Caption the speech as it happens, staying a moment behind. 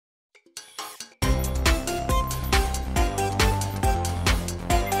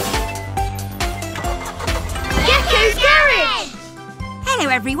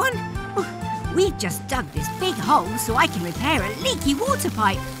Hello, everyone. Oh, we've just dug this big hole so I can repair a leaky water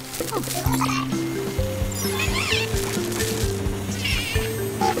pipe. Oh.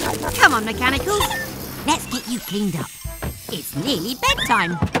 Come on, Mechanicals. Let's get you cleaned up. It's nearly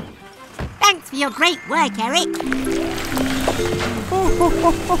bedtime. Thanks for your great work, Eric.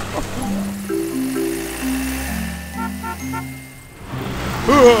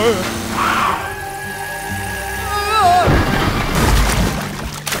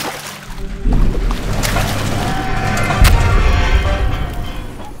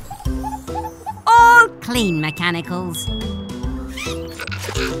 All clean, Mechanicals.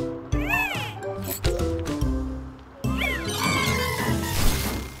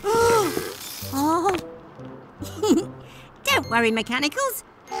 Oh. Don't worry, Mechanicals.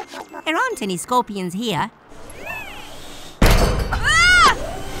 There aren't any scorpions here. Ah!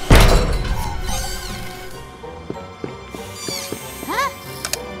 Huh?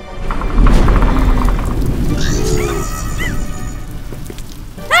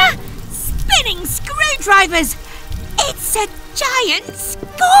 Ah! Spinning screwdrivers! It's a giant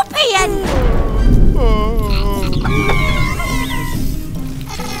scorpion!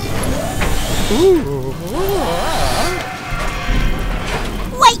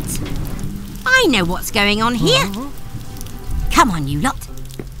 Wait! I know what's going on here. Come on, you lot.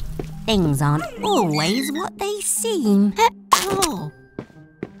 Things aren't always what they seem. Oh.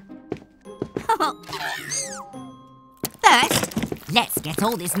 First, let's get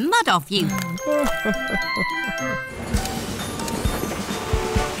all this mud off you.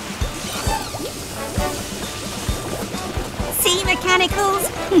 See, Mechanicals?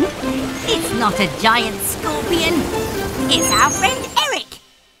 It's not a giant scorpion. It's our friend Eric.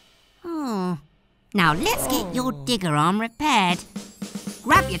 Oh. Now let's get your digger arm repaired.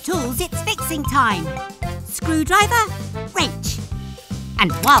 Grab your tools, it's fixing time. Screwdriver, wrench.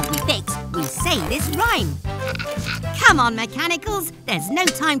 And while we fix, we say this rhyme. Come on, Mechanicals, there's no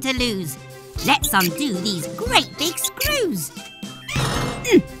time to lose. Let's undo these great big screws.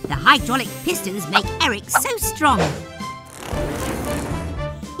 The hydraulic pistons make Eric so strong.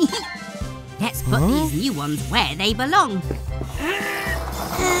 Let's put these new ones where they belong.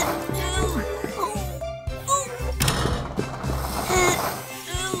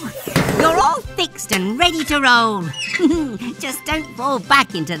 You're all fixed and ready to roll. Just don't fall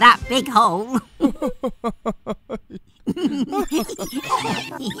back into that big hole.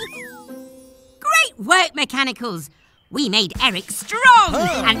 Great work, Mechanicals. We made Eric strong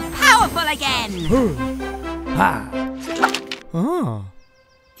and powerful again.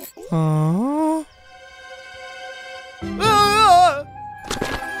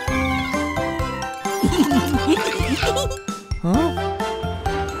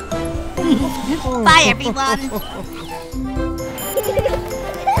 Bye, everyone.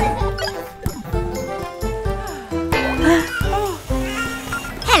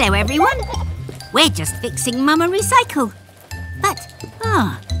 Hello, everyone. We're just fixing Mama Recycle. But,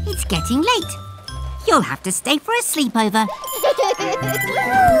 it's getting late. You'll have to stay for a sleepover.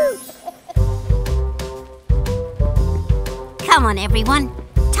 Come on, everyone.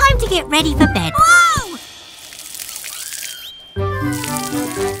 Time to get ready for bed. Whoa!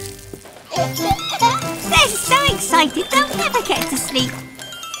 They're so excited they'll never get to sleep.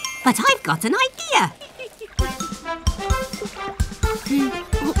 But I've got an idea.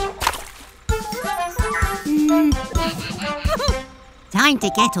 Time to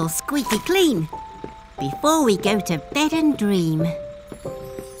get all squeaky clean before we go to bed and dream.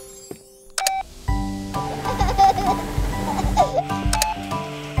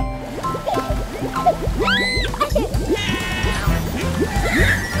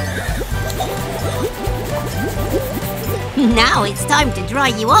 Now it's time to dry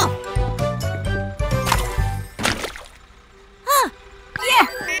you off.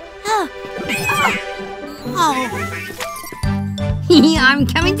 I'm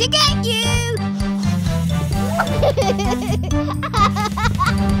coming to get you!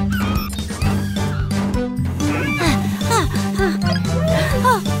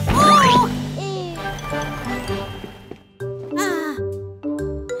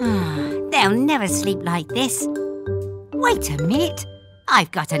 They'll never sleep like this. Wait a minute.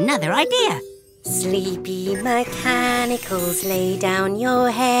 I've got another idea. Sleepy Mechanicals, lay down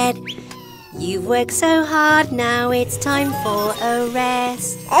your head. You've worked so hard, now it's time for a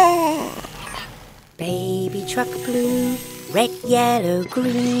rest. Baby truck blue, red, yellow,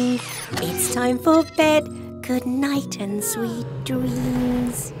 green. It's time for bed, good night and sweet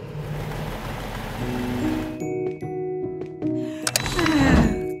dreams.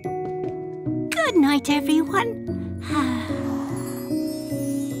 Good night, everyone.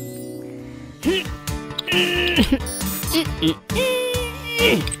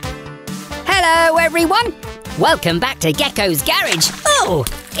 Hello, everyone. Welcome back to Gecko's garage. Oh,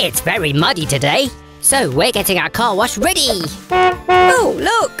 it's very muddy today, so we're getting our car wash ready. Oh,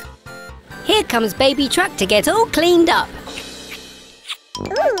 look. Here comes Baby Truck to get all cleaned up.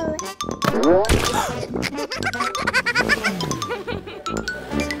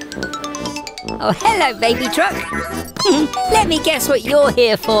 Oh, hello, Baby Truck. Let me guess what you're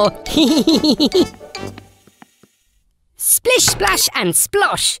here for. Splish, splash and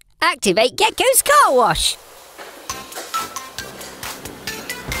splosh. Activate Gecko's car wash.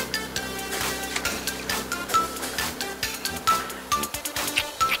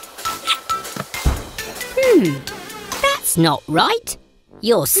 That's not right.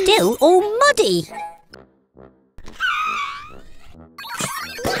 You're still all muddy.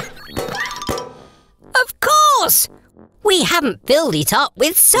 Of course! We haven't filled it up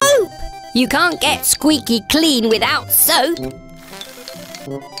with soap. You can't get squeaky clean without soap.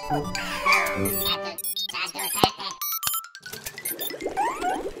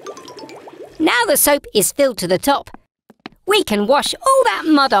 Now the soap is filled to the top, we can wash all that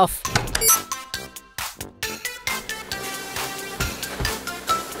mud off.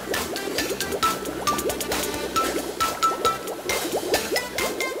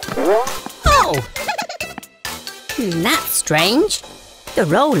 Oh! That's strange. The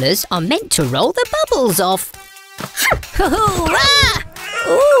rollers are meant to roll the bubbles off. Hurrah!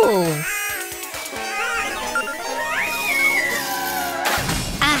 Ooh!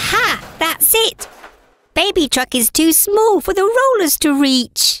 Aha! That's it! Baby Truck is too small for the rollers to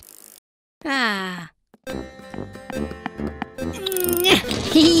reach. Ah.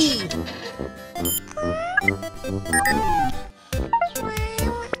 Hee.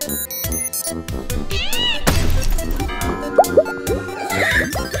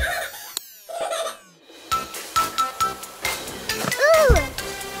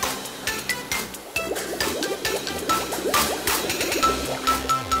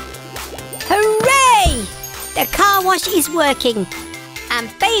 Hooray! The car wash is working and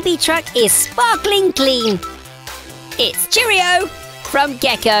Baby Truck is sparkling clean. It's cheerio from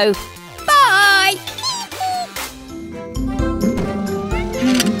Gecko. Bye!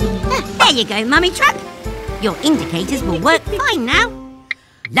 There you go, Mummy Truck. Your indicators will work fine now.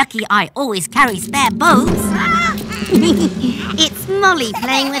 Lucky I always carry spare bulbs. It's Molly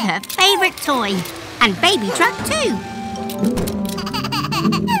playing with her favourite toy. And Baby Truck too.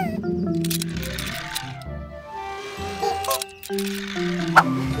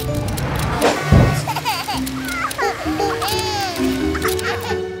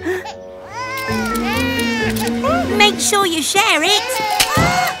 Make sure you share it.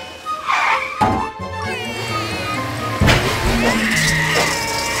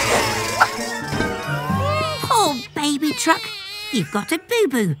 Poor Baby Truck. You've got a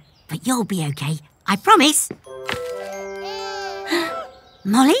boo-boo, but you'll be okay, I promise.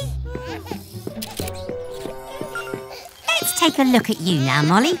 Molly? Let's take a look at you now,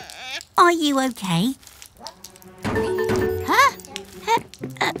 Molly. Are you okay? Huh?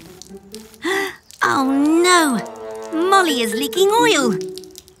 Oh no! Molly is leaking oil.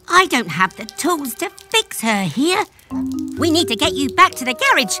 I don't have the tools to fix her here. We need to get you back to the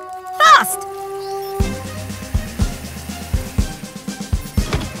garage. Fast!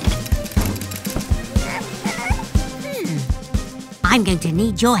 I'm going to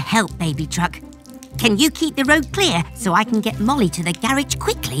need your help, Baby Truck. Can you keep the road clear so I can get Molly to the garage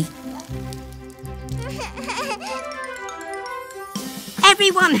quickly?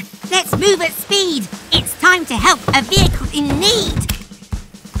 Everyone, let's move at speed. It's time to help a vehicle in need.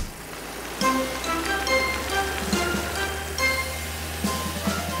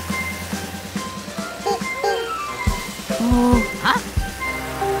 Huh?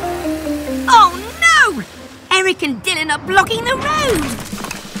 Oh no! Eric and Dylan are blocking the road.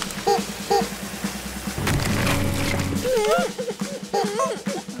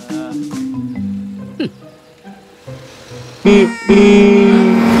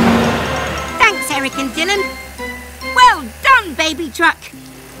 Thanks, Eric and Dylan. Well done, Baby Truck.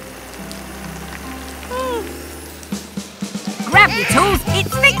 Grab your tools,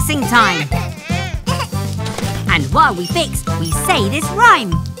 it's fixing time. And while we fix, we say this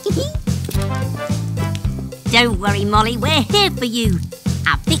rhyme. Don't worry, Molly, we're here for you.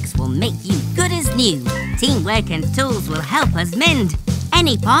 Our fix will make you good as new. Teamwork and tools will help us mend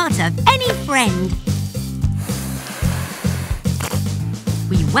any part of any friend.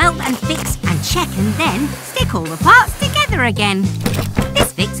 We weld and fix and check and then stick all the parts together again.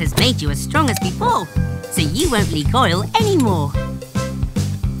 This fix has made you as strong as before, so you won't leak oil anymore.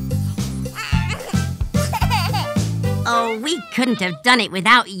 Oh, we couldn't have done it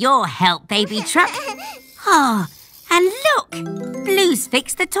without your help, Baby Truck. Oh, and look! Blue's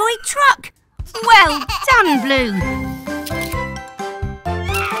fixed the toy truck. Well done, Blue.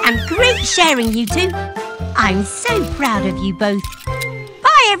 And great sharing, you two. I'm so proud of you both.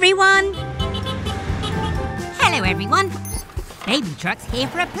 Bye, everyone. Hello, everyone. Baby Truck's here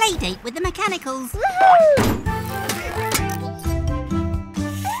for a play date with the mechanicals.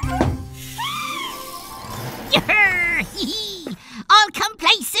 I'll come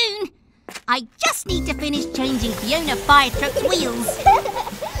play soon. I just need to finish changing Fiona Fire Truck's wheels.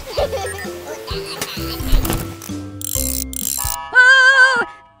 Oh!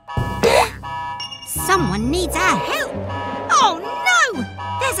 Someone needs our help. Oh no!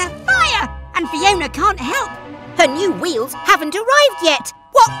 There's a fire and Fiona can't help. Her new wheels haven't arrived yet.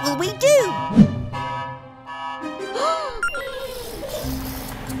 What will we do?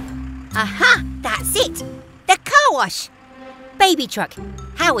 Aha! That's it! The car wash! Baby Truck,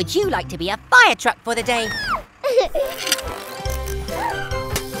 how would you like to be a fire truck for the day?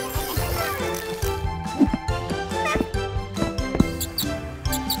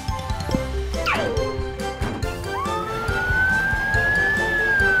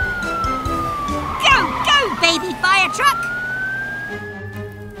 Go, go, baby fire truck!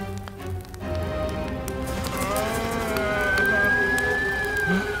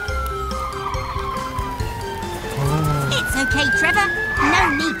 It's okay, Trevor. No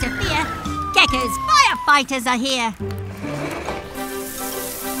need to fear. Gecko's firefighters are here.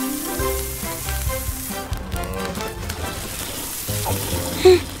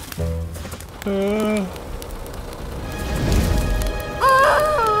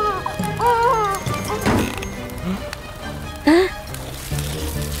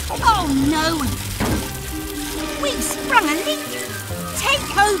 Oh no! We've sprung a leak.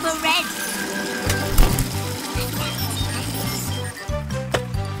 Take over, Red.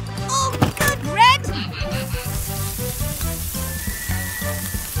 Oh, good, Red.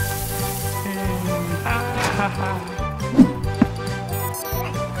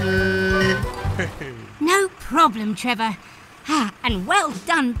 No problem, Trevor. Ah, and well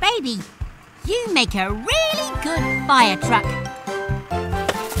done, baby. You make a really good fire truck.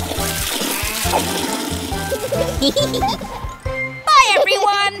 Bye,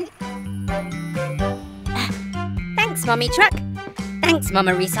 everyone. Thanks, Mummy Truck. Thanks,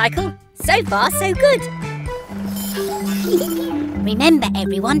 Mama Recycle. So far, so good. Remember,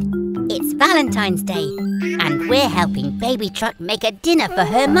 everyone, it's Valentine's Day, and we're helping Baby Truck make a dinner for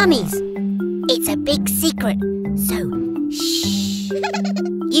her mummies. It's a big secret, so shh.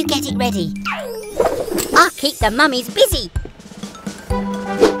 You get it ready. I'll keep the mummies busy.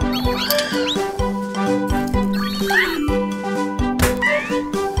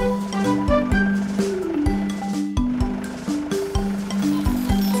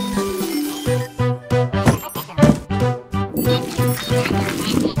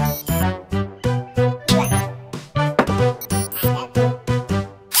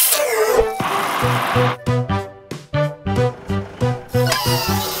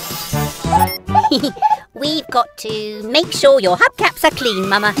 We've got to make sure your hubcaps are clean,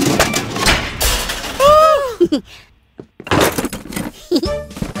 Mama.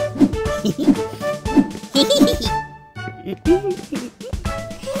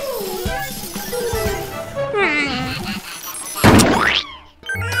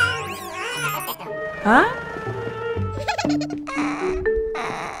 Huh?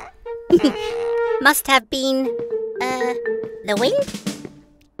 Must have been, the wind?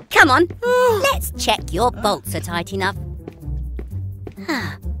 Come on, let's check your bolts are tight enough.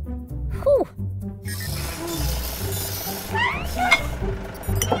 Whew.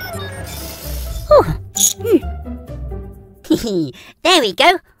 There we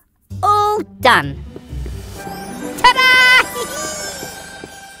go. All done. Ta-da!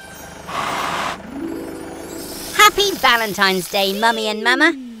 Happy Valentine's Day, Mummy and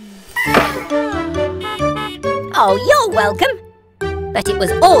Mama. Oh, you're welcome. But it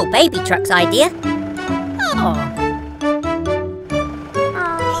was all Baby Truck's idea. Oh.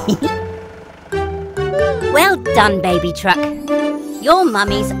 Well done, Baby Truck. Your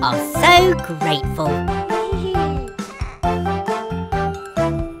mummies are so grateful.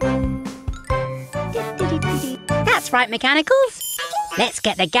 That's right, Mechanicals. Let's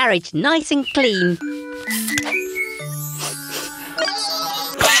get the garage nice and clean.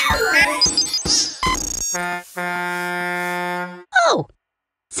 Oh,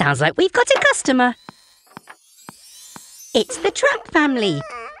 sounds like we've got a customer. It's the Truck family.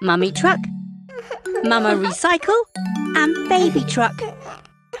 Mummy Truck, Mama Recycle, and Baby Truck,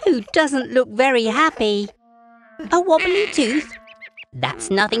 who doesn't look very happy. A wobbly tooth? That's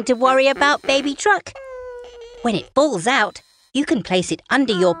nothing to worry about, baby truck. When it falls out, you can place it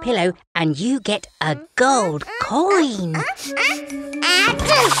under your pillow and you get a gold coin.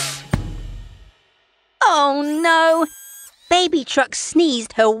 Oh no! Baby truck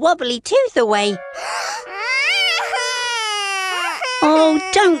sneezed her wobbly tooth away. Oh,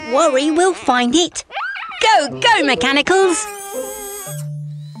 don't worry, we'll find it. Go, go, mechanicals!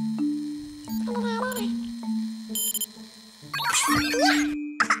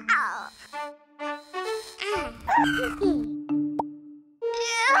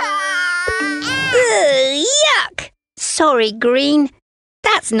 Ugh, yuck! Sorry, Green.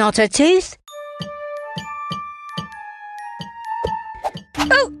 That's not a tooth.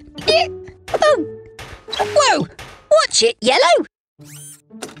 Oh! Oh! Whoa! Watch it, Yellow!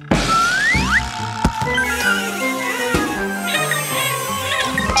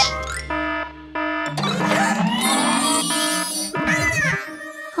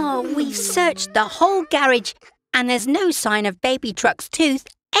 Oh, we've searched the whole garage and there's no sign of Baby Truck's tooth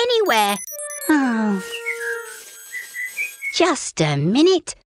anywhere. Oh. Just a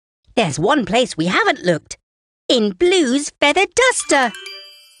minute. There's one place we haven't looked. In Blue's feather duster.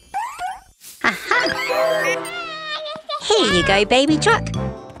 Aha! Here you go, Baby Truck.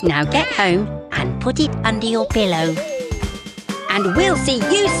 Now get home and put it under your pillow. And we'll see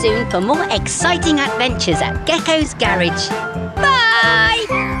you soon for more exciting adventures at Gecko's Garage. Bye!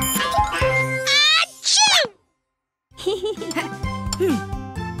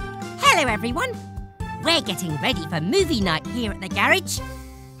 Hello, everyone. We're getting ready for movie night here at the garage.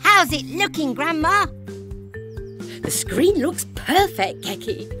 How's it looking, Grandma? The screen looks perfect,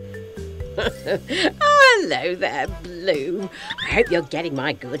 Gecko. Oh, hello there, Blue. I hope you're getting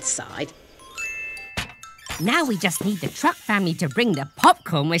my good side. Now we just need the truck family to bring the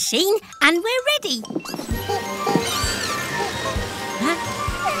popcorn machine and we're ready. Huh?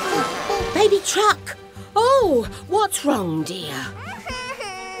 Baby Truck! Oh, what's wrong, dear?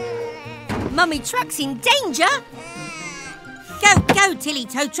 Mummy Truck's in danger. Go, go, Tilly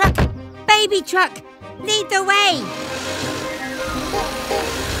Tow Truck. Baby Truck, lead the way.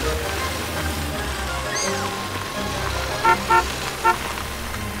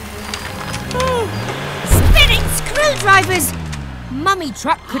 Spinning screwdrivers! Mummy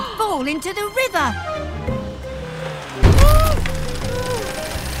Truck could fall into the river.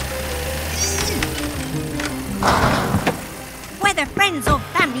 Whether friends or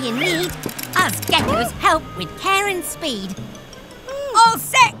family in need, us geckos help with care and speed. All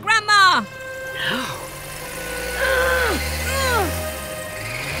set, Grandma!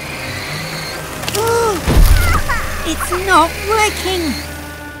 It's not working.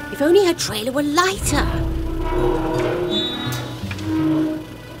 If only her trailer were lighter.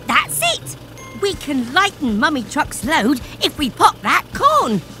 That's it. We can lighten Mummy Truck's load if we pop that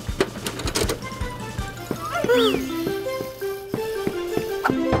corn.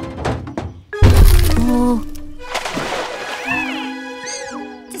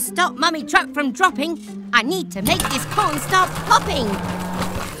 To stop Mummy Truck from dropping, I need to make this corn start popping.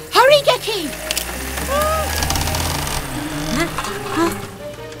 Hurry, Gecko!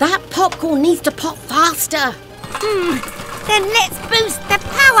 That popcorn needs to pop faster. Then let's boost the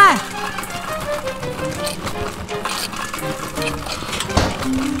power.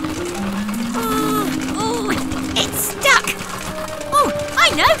 Oh, it's stuck. Oh, I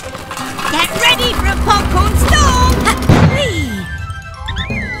know. Get ready for a popcorn storm.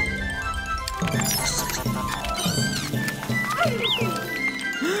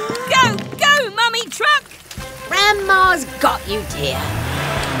 Go, go, Mummy Truck. Grandma's got you, dear.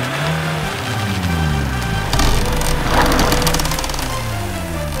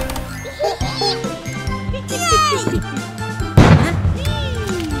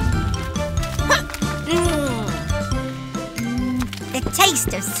 The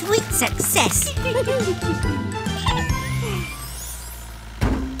taste of sweet success.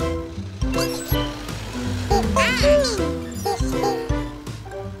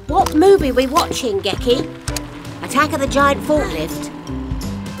 What movie are we watching, Gecko? Attack of the Giant Forklift?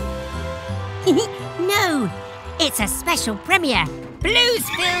 No, it's a special premiere. Blue's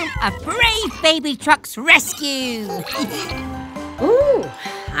film, A Brave Baby Truck's Rescue. Ooh,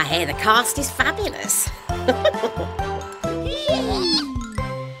 I hear the cast is fabulous.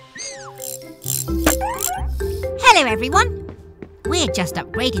 Hello, everyone. We're just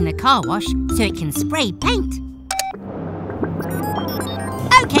upgrading the car wash so it can spray paint.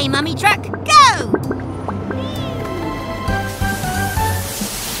 OK, Mummy Truck, go!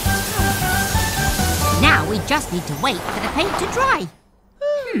 Now we just need to wait for the paint to dry.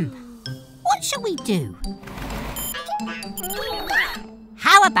 What shall we do?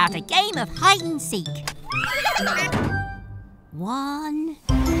 How about a game of hide and seek? 1,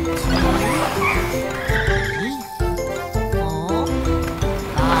 2, 3, 4,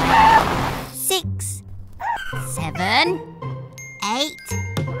 5, 6, 7, 8,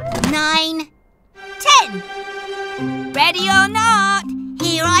 9, 10. Ready or not,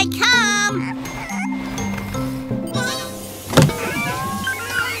 here I come.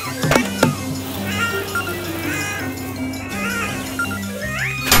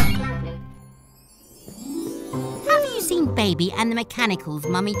 Have you seen Baby and the Mechanicals,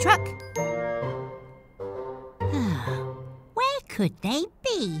 Mummy Truck? Where could they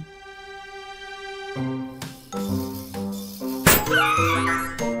be?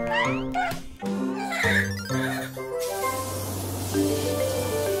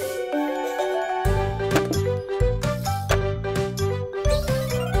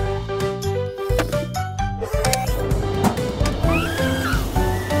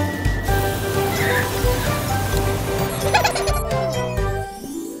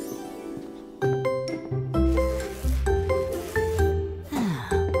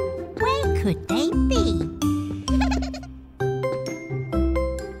 Could they be?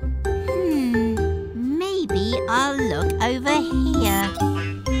 Maybe I'll look over here.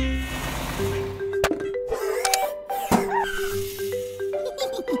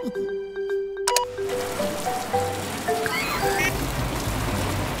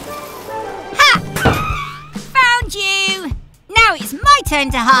 Ha! Found you! Now it's my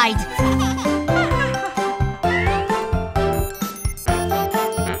turn to hide.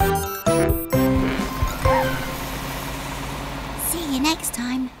 Next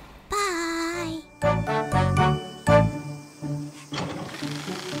time. Bye.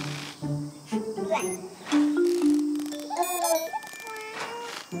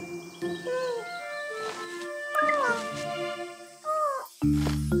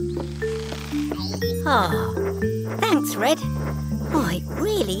 Oh, thanks, Red. Oh, it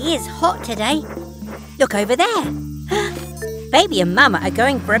really is hot today. Look over there. Baby and Mama are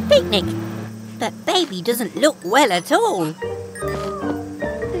going for a picnic. But Baby doesn't look well at all.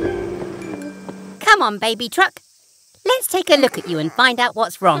 Come on, Baby Truck. Let's take a look at you and find out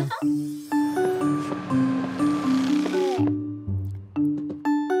what's wrong.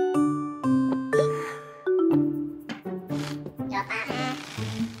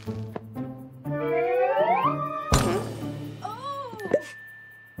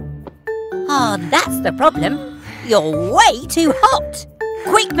 Oh, that's the problem. You're way too hot.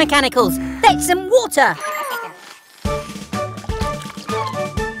 Quick, Mechanicals, fetch some water.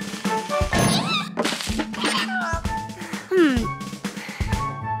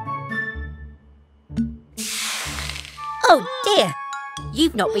 Oh dear,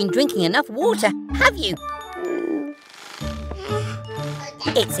 you've not been drinking enough water, have you?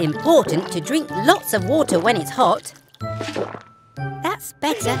 It's important to drink lots of water when it's hot. That's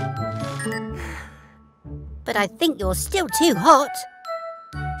better. But I think you're still too hot.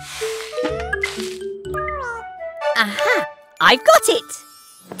 Aha! I've got it!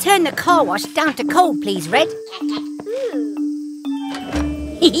 Turn the car wash down to cold, please, Red.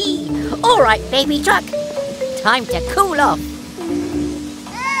 Hee-hee! All right, Baby Truck. Time to cool off.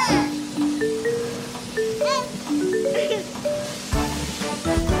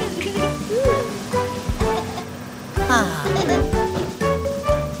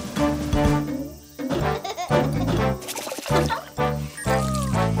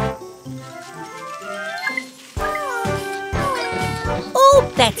 All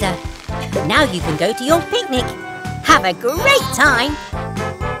better. Now you can go to your picnic. Have a great time.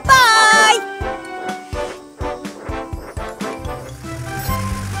 Bye!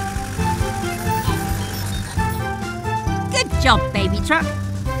 Good job, Baby Truck.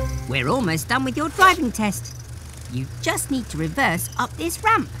 We're almost done with your driving test. You just need to reverse up this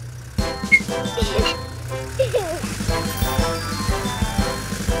ramp.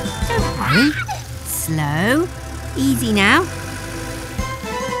 Don't worry. Slow. Easy now.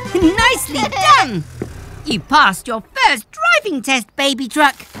 Nicely done! You passed your first driving test, Baby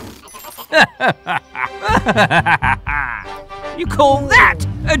Truck. You call that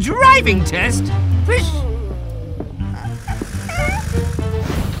a driving test?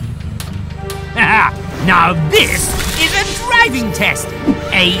 Now this is a driving test,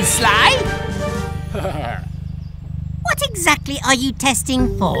 eh, Sly? What exactly are you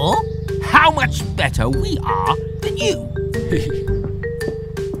testing for? How much better we are than you.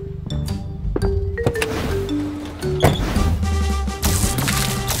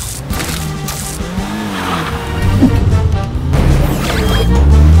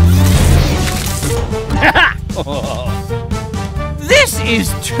 This is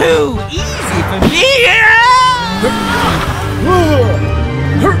too easy for me!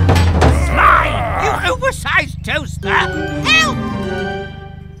 Slime, you oversized toaster! Help!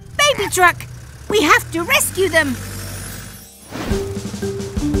 Baby truck, we have to rescue them.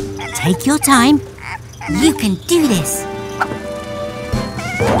 Take your time. You can do this.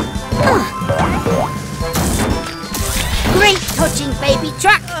 Great touching, baby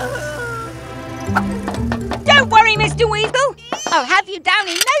truck. Don't worry, Mr. Weasel. I'll have you down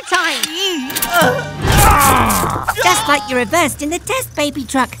in no time. Just like you reversed in the test, baby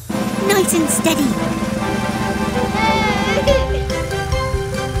truck. Nice and steady.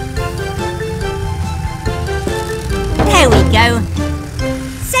 There we go.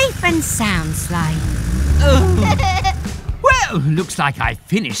 Safe and sound, Sly. Well, looks like I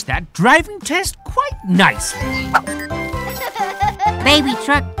finished that driving test quite nicely. Baby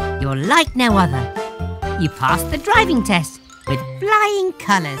truck, you're like no other. You passed the driving test with flying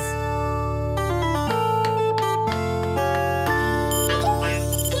colours.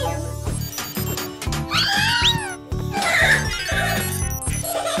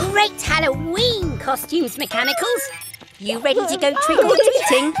 Great Halloween costumes, Mechanicals. You ready to go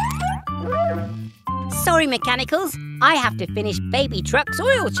trick-or-treating? Sorry, Mechanicals. I have to finish Baby Truck's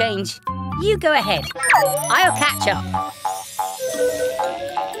oil change. You go ahead. I'll catch up.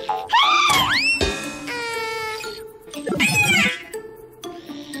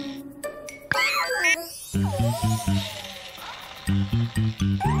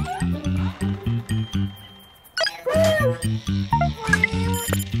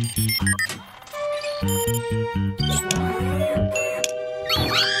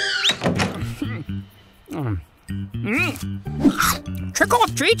 Trick or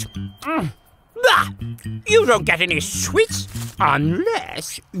treat? Bah! You don't get any sweets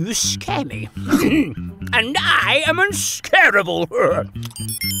unless you scare me. And I am unscarable.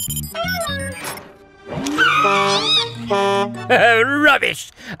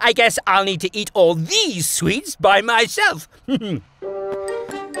 Rubbish! I guess I'll need to eat all these sweets by myself.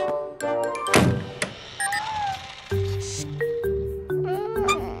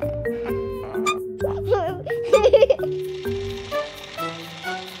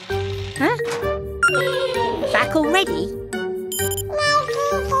 Huh? Back already?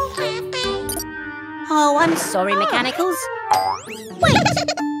 Oh, I'm sorry, Mechanicals. Wait,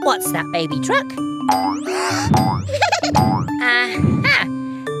 what's that, Baby Truck? Aha!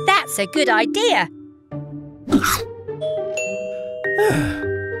 That's a good idea.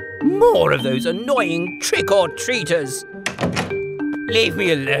 More of those annoying trick-or-treaters. Leave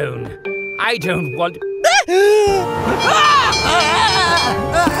me alone. I don't want...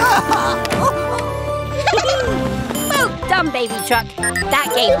 Well done, Baby Truck.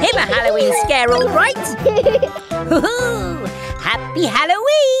 That gave him a Halloween scare, all right. Happy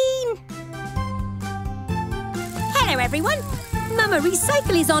Halloween! Hello, everyone. Mama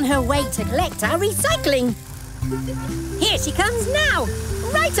Recycle is on her way to collect our recycling. Here she comes now,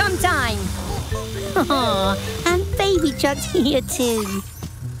 right on time. Aw, and Baby Truck's here too.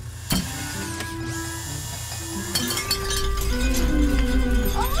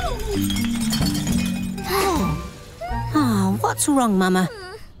 Oh, what's wrong, Mama?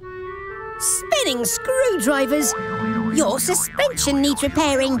 Spinning screwdrivers. Your suspension needs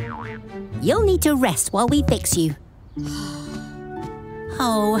repairing. You'll need to rest while we fix you.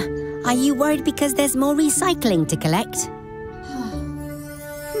 Oh, are you worried because there's more recycling to collect?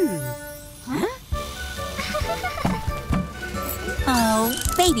 Huh? Oh,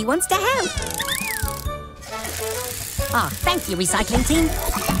 Baby wants to help. Ah, thank you, recycling team.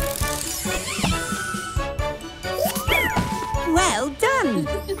 Well done.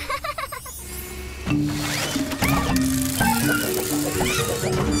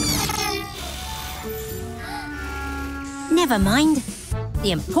 Never mind.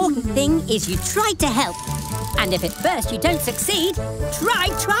 The important thing is you tried to help. And if at first you don't succeed,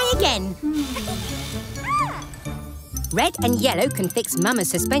 try again. Red and yellow can fix Mama's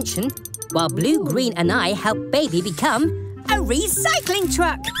suspension, while blue, green and I help Baby become a recycling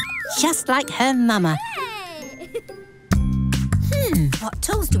truck. Just like her Mama. What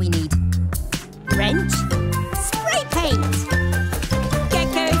tools do we need? Wrench, spray paint.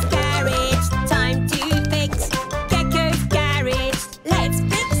 Gecko's garage, time to fix. Gecko's garage, let's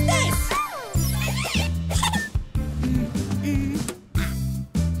fix this.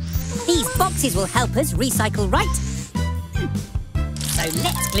 These boxes will help us recycle right. So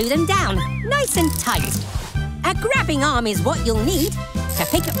let's glue them down, nice and tight. A grabbing arm is what you'll need to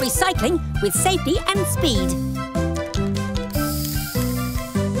pick up recycling with safety and speed.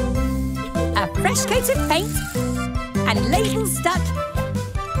 A fresh coat of paint, and labels stuck.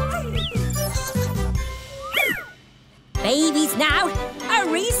 Babies now, a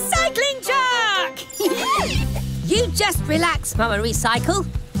recycling truck! You just relax, Mama Recycle.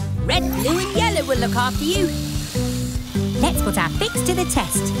 Red, blue and yellow will look after you. Let's put our fix to the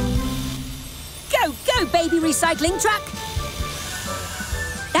test. Go, go, baby recycling truck!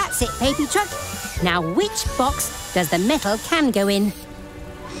 That's it, baby truck. Now, which box does the metal can go in?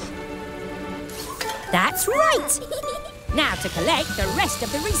 That's right! Now to collect the rest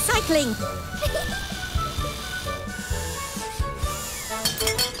of the recycling.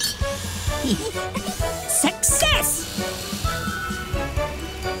 Success!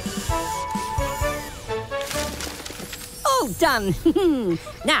 All done.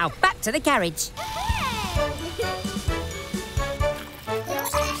 Now back to the garage.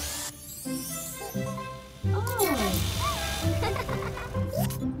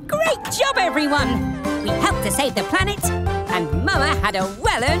 Great job, everyone! We helped to save the planet, and Mama had a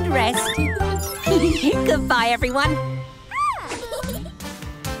well-earned rest. Goodbye, everyone.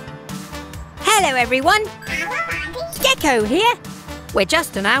 Hello, everyone. Gecko here. We're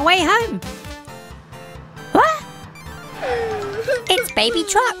just on our way home. What? It's Baby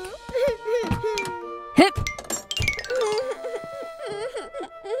Truck. Hup.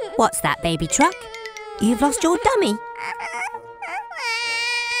 What's that, Baby Truck? You've lost your dummy.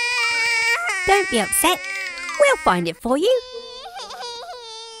 Don't be upset. We'll find it for you.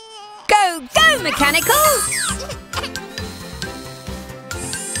 Go, go, Mechanicals!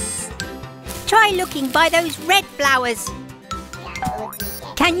 Try looking by those red flowers.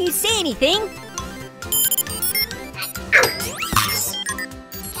 Can you see anything?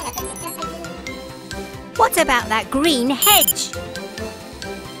 What about that green hedge?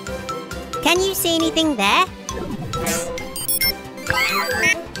 Can you see anything there?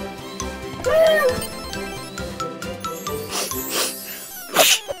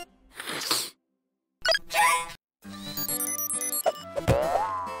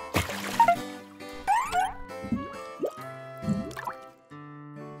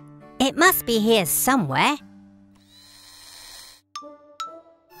 It must be here somewhere.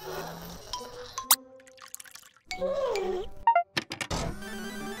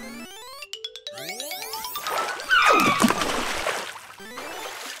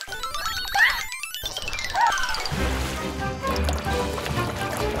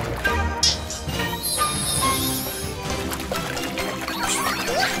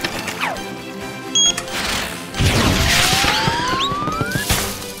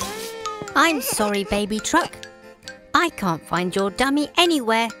 I'm sorry, Baby Truck. I can't find your dummy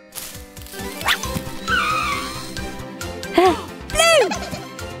anywhere. Blue!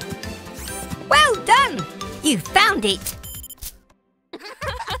 Well done! You found it!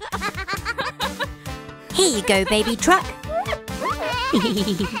 Here you go, Baby Truck.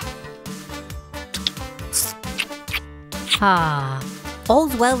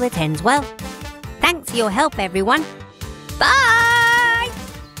 All's well that ends well. Thanks for your help, everyone. Bye!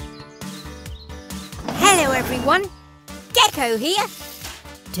 Hello, everyone. Gecko here.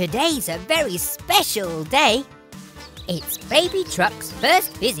 Today's a very special day. It's Baby Truck's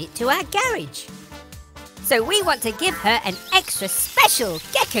first visit to our garage. So we want to give her an extra special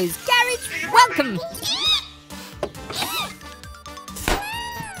Gecko's Garage welcome.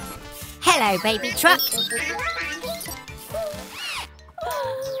 Hello, Baby Truck.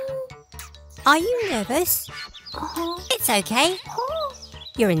 Are you nervous? It's okay.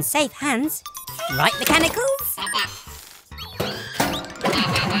 You're in safe hands. Right, Mechanicals?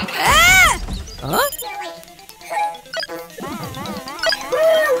 Ah! Huh?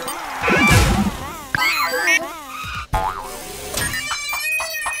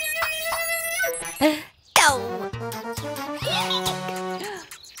 No!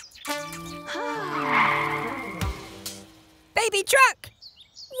 Baby Truck!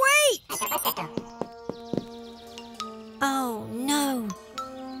 Wait! Oh, no.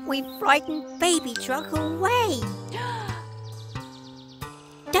 We've frightened Baby Truck away.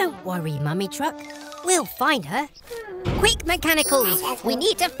 Don't worry, Mummy Truck. We'll find her. Quick, Mechanicals! We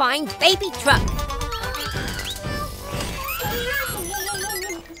need to find Baby Truck.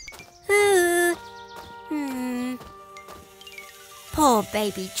 Poor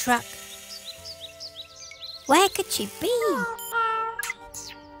Baby Truck. Where could she be?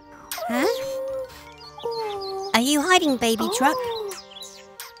 Huh? Are you hiding, Baby Truck?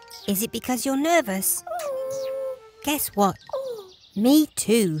 Is it because you're nervous? Guess what? Me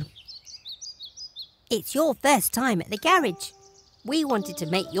too. It's your first time at the garage. We wanted to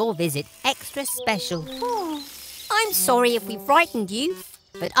make your visit extra special. I'm sorry if we frightened you,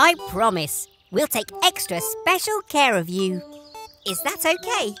 but I promise We'll take extra special care of you. Is that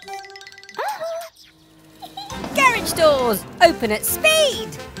okay? Garage doors, open at speed.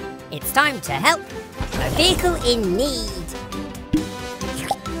 It's time to help a vehicle in need.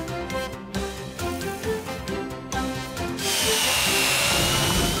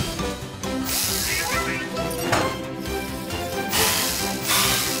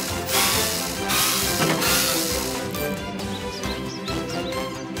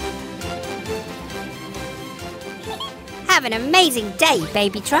 Have an amazing day,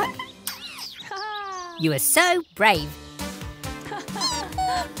 baby truck. You are so brave.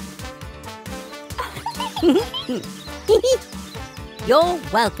 You're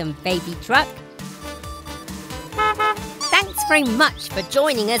welcome, baby truck. Thanks very much for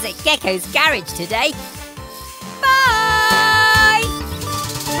joining us at Gecko's garage today. Bye!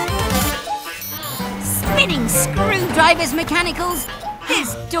 Spinning screwdrivers, mechanicals.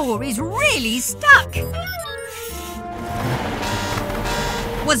 This door is really stuck.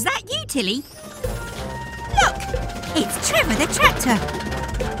 Was that you, Tilly? Look, it's Trevor the tractor.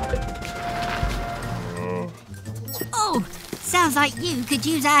 Oh, sounds like you could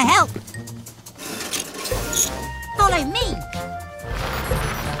use our help. Follow me.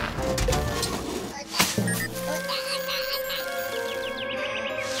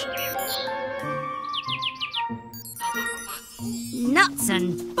 Nuts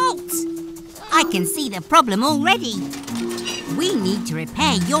and bolts. I can see the problem already. We need to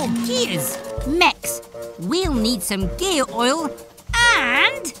repair your gears. Mex, we'll need some gear oil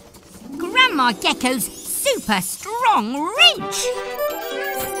and Grandma Gecko's super strong wrench.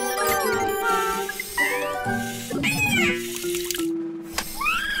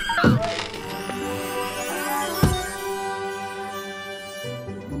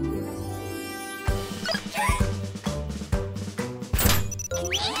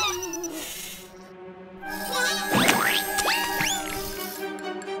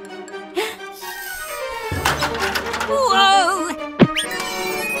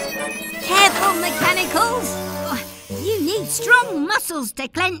 Strong muscles to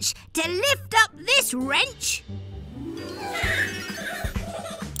clench to lift up this wrench.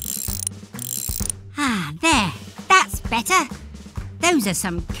 Ah, there. That's better. Those are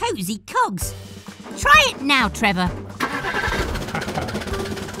some cosy cogs. Try it now, Trevor.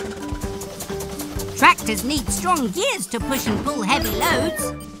 Tractors need strong gears to push and pull heavy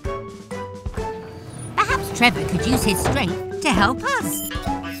loads. Perhaps Trevor could use his strength to help us.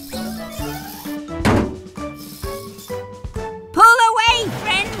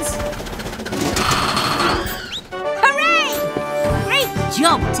 Good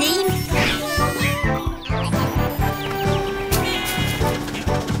job, team.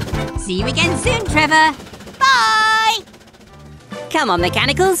 See you again soon, Trevor. Bye. Come on,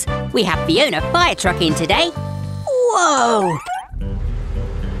 mechanicals. We have Fiona fire truck in today. Whoa!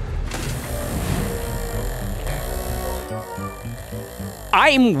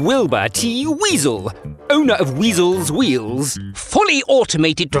 I'm Wilbur T. Weasel, owner of Weasel's Wheels, fully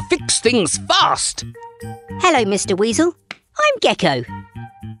automated to fix things fast. Hello, Mr. Weasel. I'm Gecko.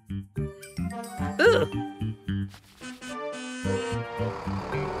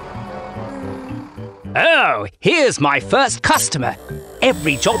 Oh, here's my first customer.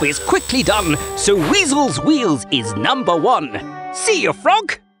 Every job is quickly done, so Weasel's Wheels is #1. See you,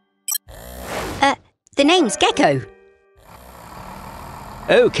 Frog. The name's Gecko.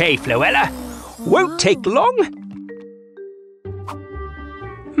 OK, Floella. Won't take long.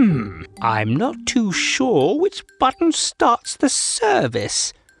 I'm not too sure which button starts the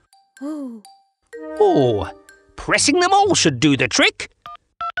service. Oh, pressing them all should do the trick.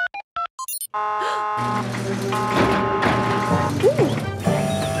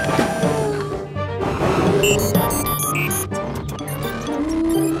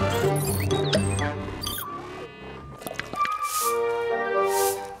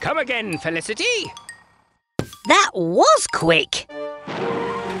 Come again, Felicity. That was quick.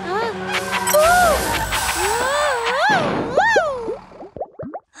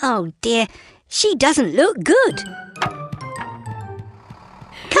 Oh dear, she doesn't look good.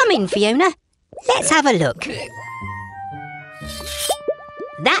 Come in, Fiona. Let's have a look.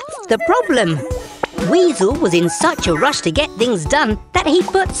 That's the problem. Weasel was in such a rush to get things done that he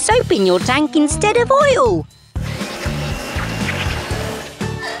put soap in your tank instead of oil.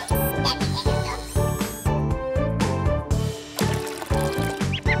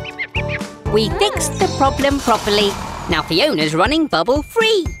 We fixed the problem properly. Now Fiona's running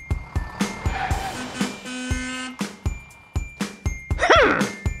bubble-free.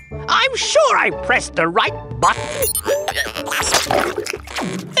 I'm sure I pressed the right button.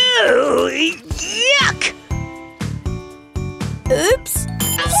 Yuck! Oops.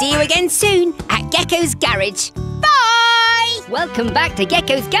 See you again soon at Gecko's garage. Bye! Welcome back to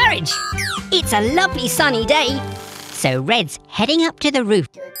Gecko's garage. It's a lovely sunny day, so Red's heading up to the roof.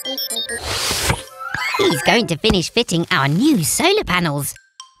 He's going to finish fitting our new solar panels.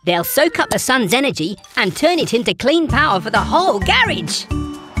 They'll soak up the sun's energy and turn it into clean power for the whole garage.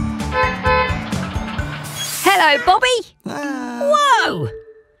 Hello, Bobby. Whoa!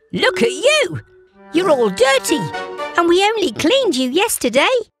 Look at you. You're all dirty, and we only cleaned you yesterday.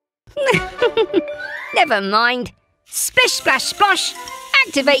 Never mind. Splish, splash, splosh.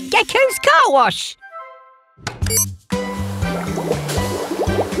 Activate Gecko's car wash.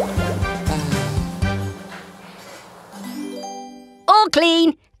 All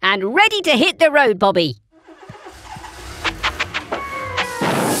clean and ready to hit the road, Bobby.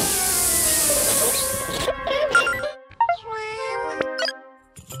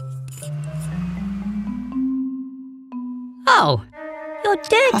 Oh, you're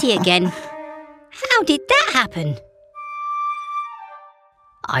dirty again. How did that happen?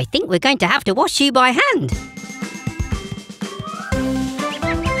 I think we're going to have to wash you by hand.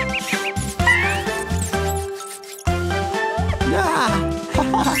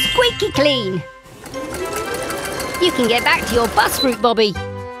 Squeaky clean. You can get back to your bus route, Bobby.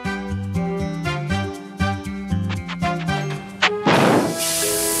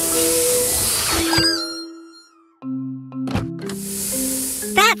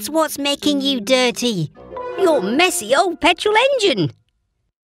 That's what's making you dirty. Your messy old petrol engine.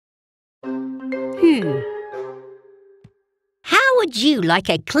 How would you like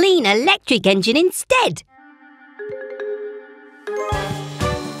a clean electric engine instead?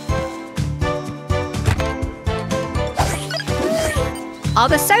 Are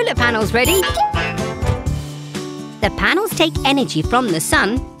the solar panels ready? The panels take energy from the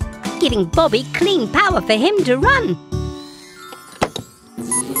sun, giving Bobby clean power for him to run.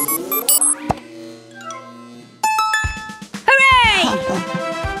 Hooray!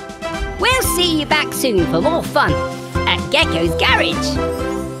 We'll see you back soon for more fun at Gecko's garage.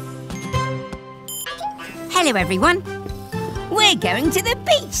 Hello, everyone. We're going to the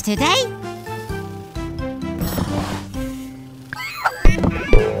beach today.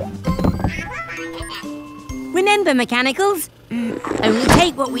 Remember, mechanicals, only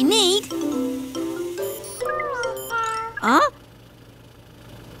take what we need. Huh?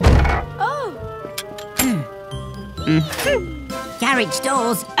 Oh. Garage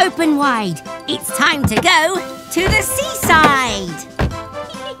doors open wide. It's time to go to the seaside.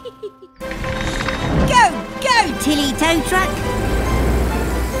 Go, Tilly tow truck.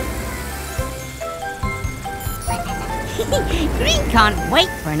 Green can't wait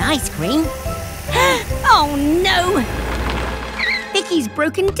for an ice cream. Oh no! Vicky's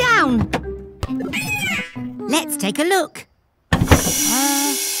broken down. Let's take a look.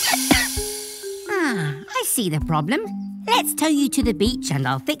 I see the problem. Let's tow you to the beach and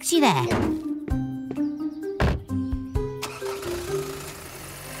I'll fix you there.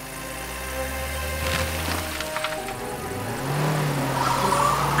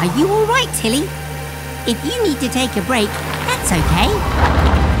 Are you all right, Tilly? If you need to take a break, that's okay.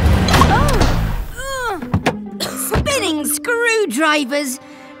 Spinning screwdrivers!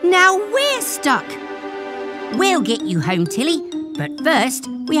 Now we're stuck. We'll get you home, Tilly, but first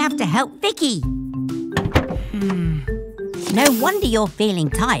we have to help Vicky. No wonder you're feeling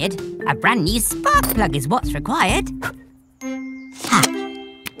tired. A brand new spark plug is what's required.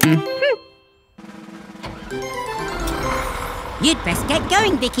 You'd best get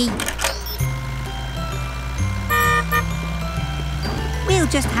going, Vicky. We'll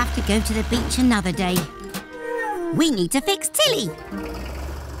just have to go to the beach another day. We need to fix Tilly.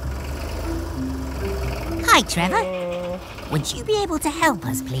 Hi, Trevor. Would you be able to help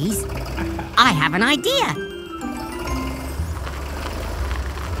us, please? I have an idea.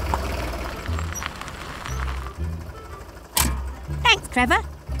 Thanks, Trevor.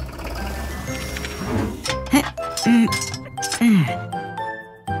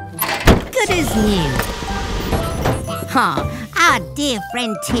 Good as new. Our dear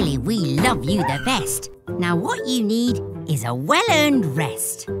friend Tilly, we love you the best. Now what you need is a well-earned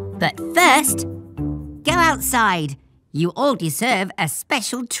rest. But first, go outside. You all deserve a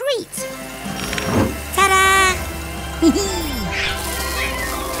special treat. Ta-da!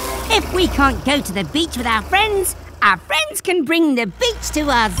 If we can't go to the beach with our friends can bring the beach to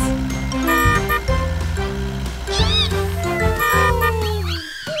us.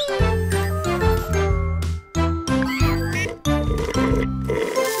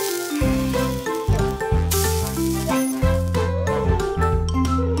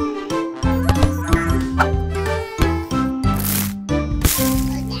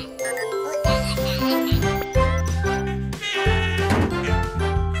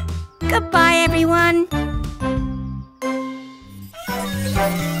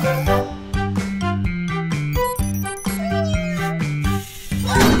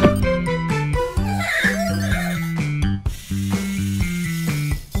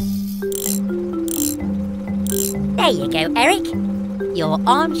 There you go, Eric. Your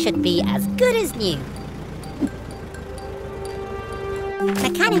arm should be as good as new.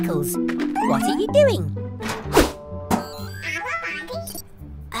 Mechanicals, what are you doing?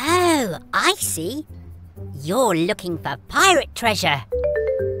 Oh, I see. You're looking for pirate treasure.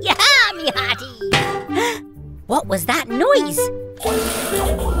 Yaha, me hearty! What was that noise?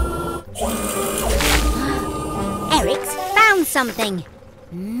 Eric's found something.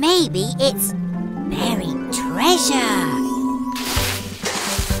 Maybe it's buried treasure.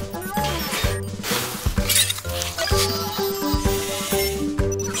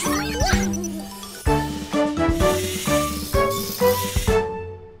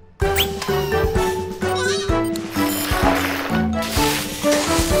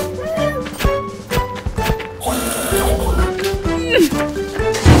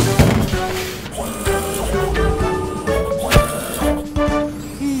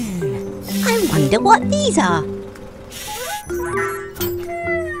 I wonder what these are.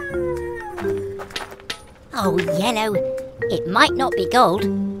 Oh, Yellow. It might not be gold,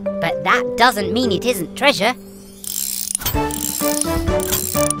 but that doesn't mean it isn't treasure.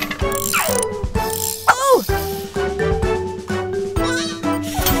 Oh!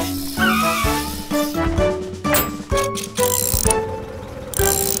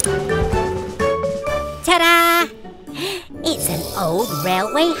 Ta-da! It's an old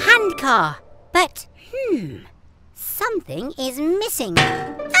railway handcar. But, something is missing.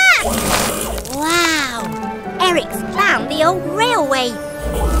 Ah! Wow! Eric's found the old railway.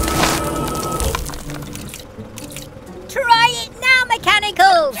 Try it now,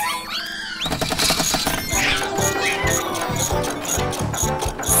 mechanicals!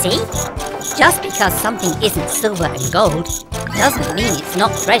 See? Just because something isn't silver and gold doesn't mean it's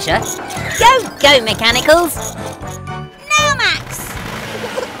not treasure. Go, mechanicals! Now, Max!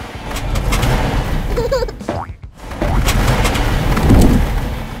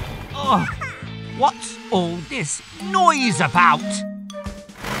 Oh, what's all this noise about?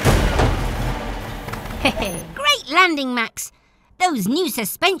 Great landing, Max. Those new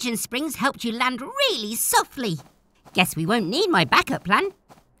suspension springs helped you land really softly. Guess we won't need my backup plan.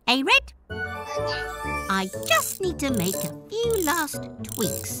 Eh, Red? I just need to make a few last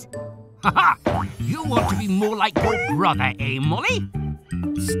tweaks. Ha ha! You want to be more like your brother, eh, Molly?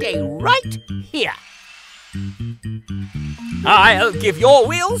 Stay right here. I'll give your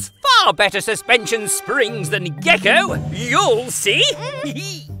wheels far better suspension springs than Gecko. You'll see.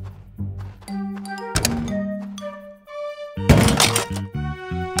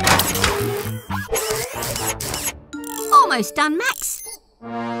 Almost done, Max.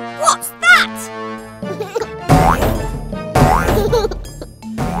 What's that?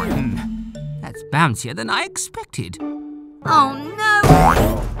 That's bouncier than I expected. Oh no!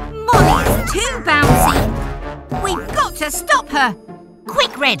 Molly's too bouncy. We've got to stop her.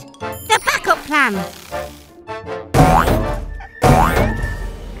 Quick, Red. The backup plan.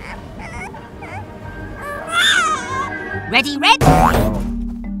 Ready, Red?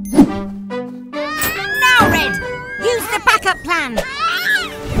 Now, Red. Use the backup plan.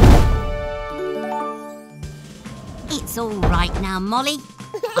 It's all right now, Molly.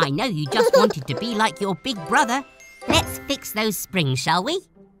 I know you just wanted to be like your big brother. Let's fix those springs, shall we?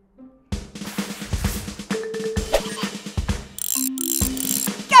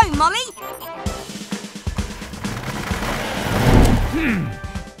 Go, Molly!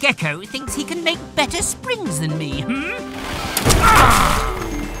 Gecko thinks he can make better springs than me,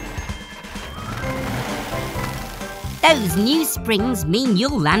 Those new springs mean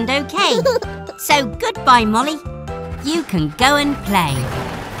you'll land okay. So goodbye, Molly. You can go and play.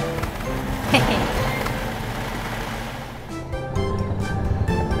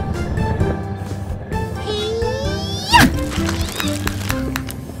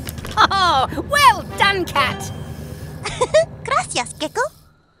 Oh, well done, Cat. Gracias, Gecko.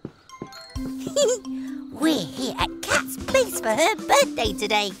 We're here at Cat's base for her birthday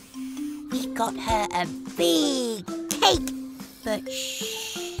today. We got her a big cake, but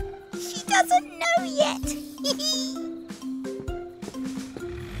shh, she doesn't know yet.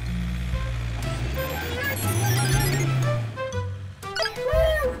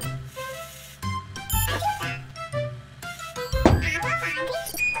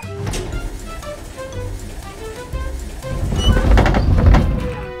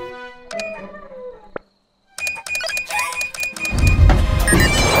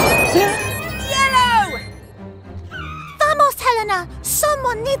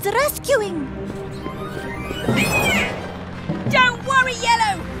 Someone needs rescuing. Don't worry,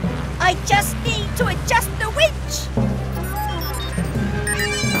 Yellow. I just need to adjust the winch.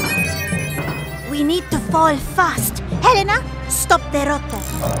 We need to fall fast Helena, stop the rotor.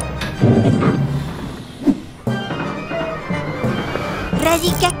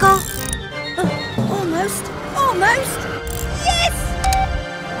 Ready, Gecko? Almost. Yes!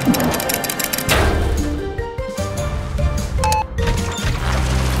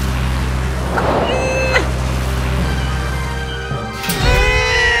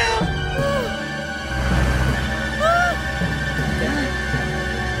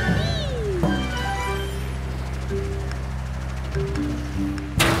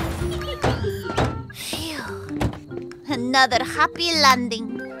 Another happy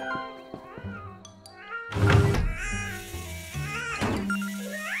landing.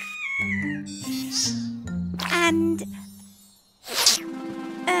 And...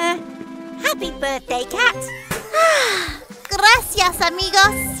 happy birthday, Cat. Gracias,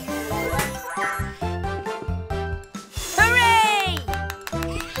 amigos. Hooray!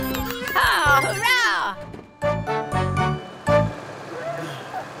 Hurrah!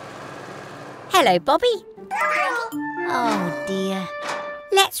 Hello, Bobby. Oh dear.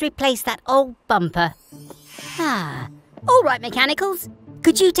 Let's replace that old bumper. All right, mechanicals.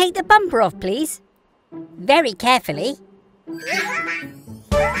 Could you take the bumper off, please? Very carefully.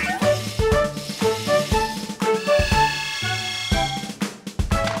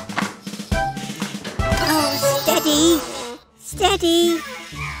 Oh, steady. Steady.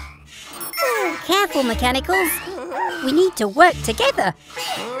 Oh, careful, mechanicals. We need to work together.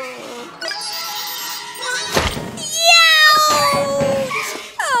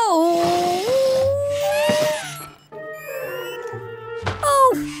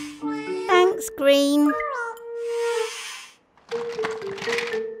 Thanks, Green.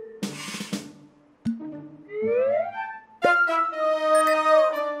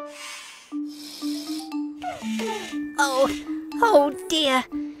 Oh dear.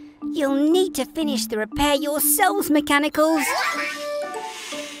 You'll need to finish the repair yourselves, mechanicals.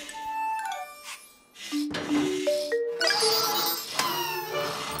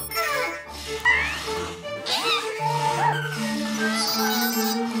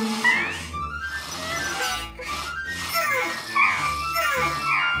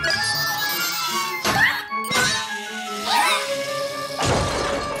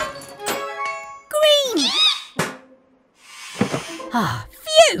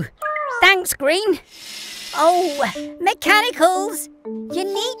 Phew! Thanks, Green. Oh, mechanicals, you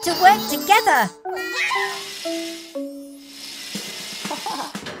need to work together.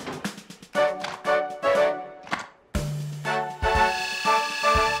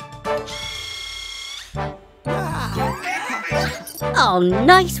 Oh,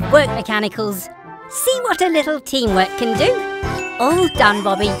 nice work, mechanicals. See what a little teamwork can do. All done,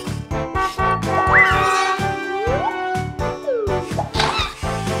 Bobby.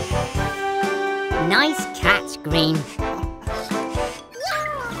 Nice catch, Green.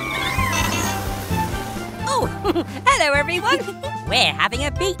 Oh, hello everyone. We're having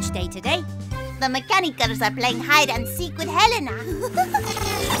a beach day today. The mechanicals are playing hide and seek with Helena.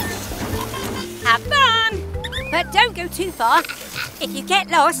 Have fun! But don't go too far. If you get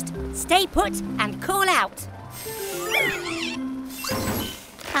lost, stay put and call out.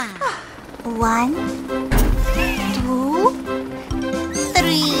 1, 2,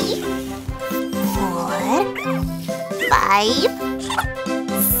 3, 4, 5,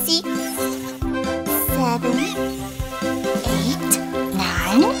 6, 7, 8,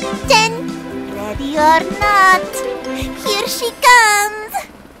 9, 10. Ready or not, here she comes.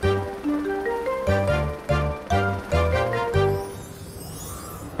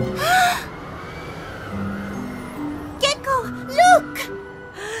 Gecko, look!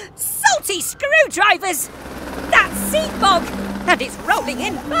 Salty screwdrivers! That's sea fog, and it's rolling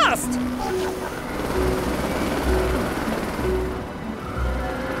in fast.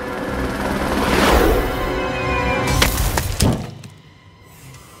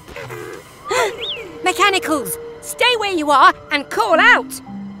 Mechanicals, stay where you are and call out.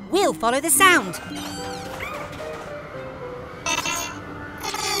 We'll follow the sound.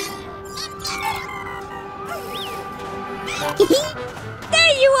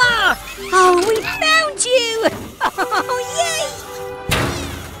 There you are! Oh, we found you! Oh, yay!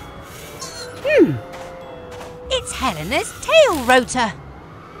 It's Helena's tail rotor.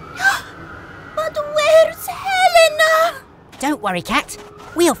 But where's Helena? Don't worry, Cat.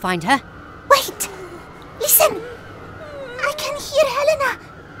 We'll find her. Wait! Listen! I can hear Helena!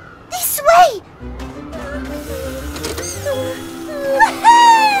 This way!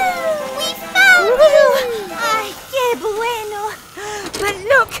 We found you! Ay, qué bueno! But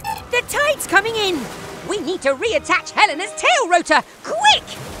look! The tide's coming in! We need to reattach Helena's tail rotor! Quick!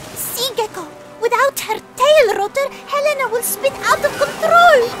 See, Gecko! Without her tail rotor, Helena will spin out of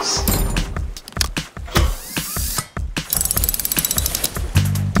control.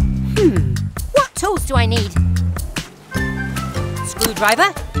 What tools do I need?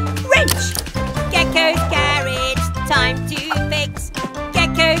 Screwdriver, wrench. Gecko's garage, time to fix.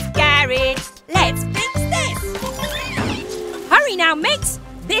 Gecko's garage, let's fix this. Hurry now, mates.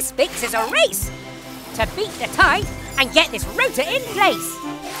 This fix is a race to beat the tide and get this rotor in place.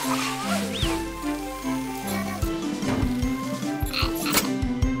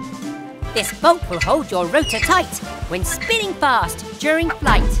 This bolt will hold your rotor tight when spinning fast during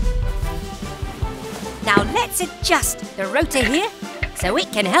flight. Now let's adjust the rotor here so it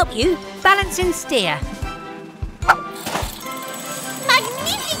can help you balance and steer.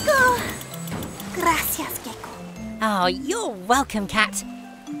 Magnifico! Gracias, Gecko. Oh, you're welcome, Cat.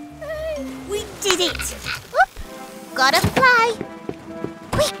 We did it! Oop, gotta fly!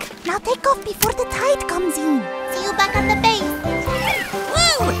 Quick, now take off before the tide comes in. See you back on the base.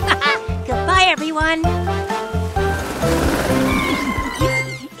 Woo! Goodbye, everyone.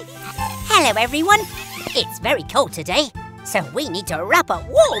 Hello, everyone. It's very cold today, so we need to wrap up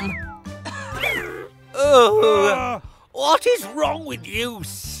warm. Oh, what is wrong with you,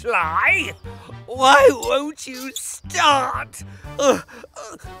 Sly? Why won't you start?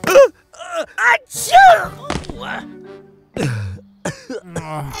 Achoo!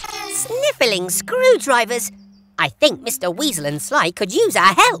 Sniffling screwdrivers. I think Mr. Weasel and Sly could use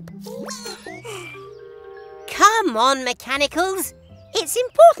our help. Come on, Mechanicals. It's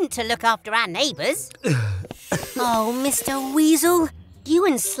important to look after our neighbours. Oh, Mr. Weasel, you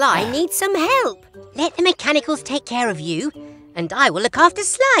and Sly need some help. Let the Mechanicals take care of you, and I will look after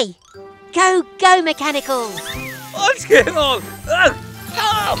Sly. Go, go, Mechanicals. What's going on?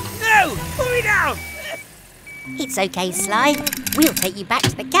 Oh, no! Put me down! It's okay, Sly. We'll take you back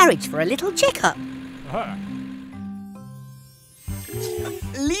to the garage for a little checkup.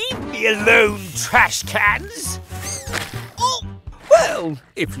 Leave me alone, trash cans! Oh, well,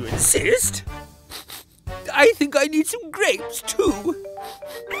 if you insist. I think I need some grapes, too.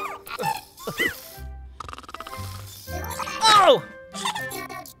 Oh!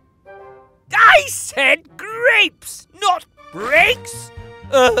 I said grapes, not brakes!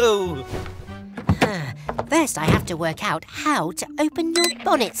 Oh! First, I have to work out how to open your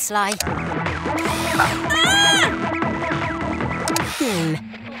bonnet, Sly.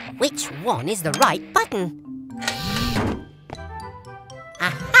 Which one is the right button?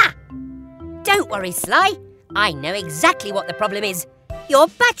 Aha! Don't worry, Sly. I know exactly what the problem is. Your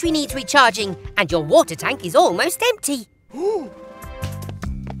battery needs recharging and your water tank is almost empty.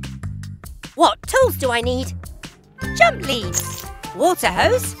 What tools do I need? Jump leads, water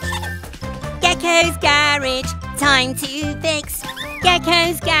hose. Gecko's garage, time to fix.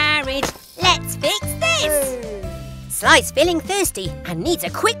 Gecko's garage, let's fix this. Sly's feeling thirsty and needs a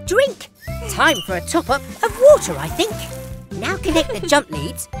quick drink. Time for a top-up of water, I think. Now connect the jump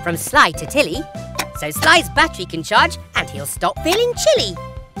leads from Sly to Tilly so Sly's battery can charge and he'll stop feeling chilly.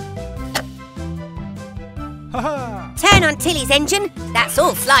 Turn on Tilly's engine. That's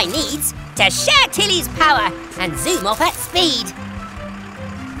all Sly needs to share Tilly's power and zoom off at speed.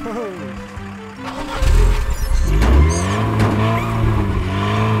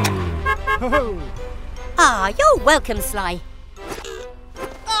 Ah, you're welcome, Sly.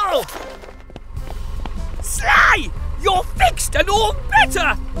 Oh! Sly! You're fixed and all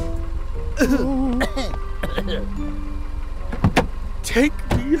better! Take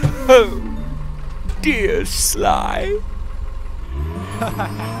me home, dear Sly.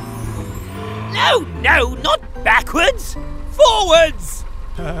 No, not backwards! Forwards!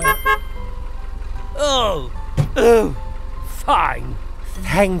 Oh, fine.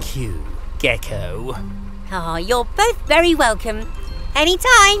 Thank you, Gecko. Ah, you're both very welcome.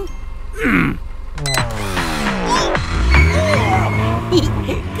 Anytime.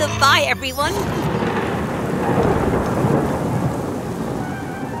 Goodbye, everyone.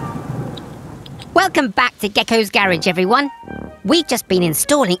 Welcome back to Gecko's garage, everyone. We've just been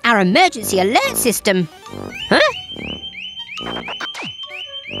installing our emergency alert system. Huh?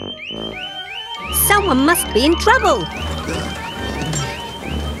 Someone must be in trouble.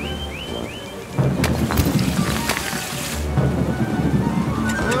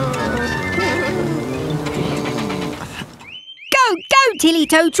 Go, Tilly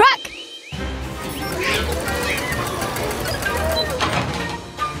Tow Truck!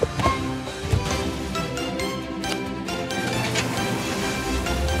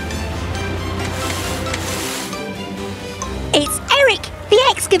 It's Eric, the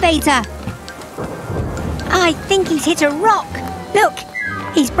excavator! I think he's hit a rock. Look,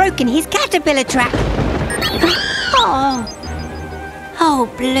 He's broken his caterpillar trap. Oh,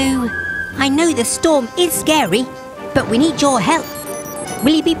 Blue. I know the storm is scary, but we need your help.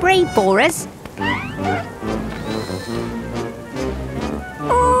 Will you be brave for us?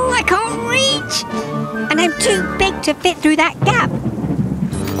 Oh, I can't reach! And I'm too big to fit through that gap.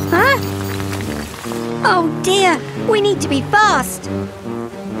 Huh? Oh dear, we need to be fast.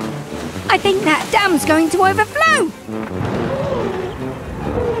 I think that dam's going to overflow.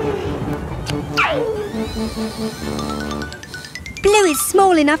 Blue is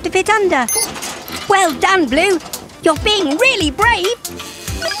small enough to fit under. Well done, Blue. You're being really brave.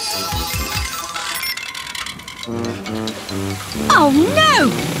 Oh no!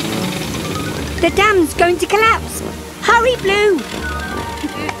 The dam's going to collapse. Hurry, Blue.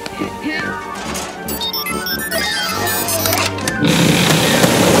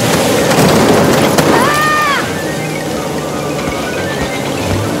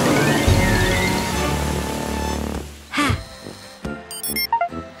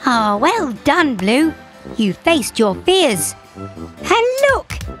 Oh, well done, Blue. You faced your fears. And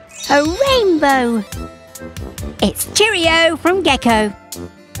look, a rainbow. It's Cheerio from Gecko.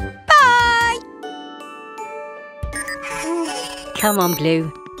 Bye! Come on,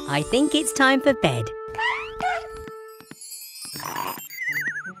 Blue. I think it's time for bed.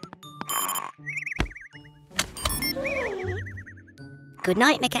 Good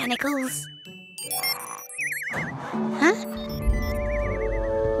night, Mechanicals. Huh?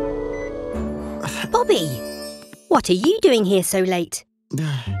 Bobby, what are you doing here so late?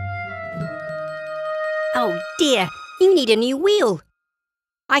 Oh dear, you need a new wheel.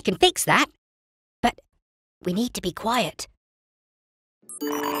 I can fix that, but we need to be quiet.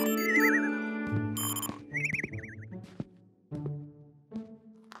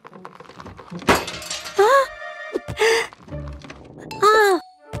 Huh? Ah!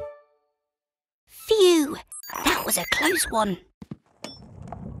 Phew, that was a close one.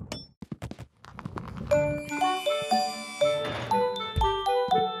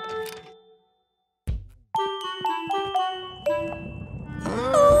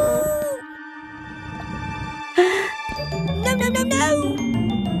 No!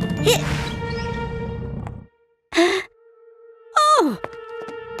 Hit! Oh!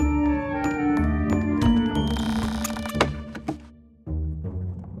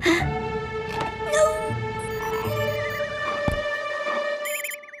 No!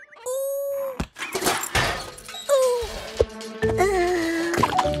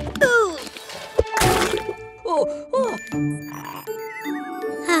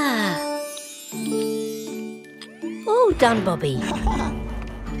 All done, Bobby.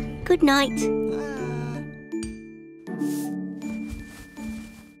 Good night.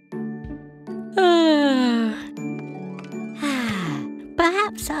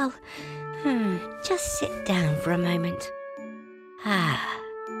 Perhaps I'll just sit down for a moment.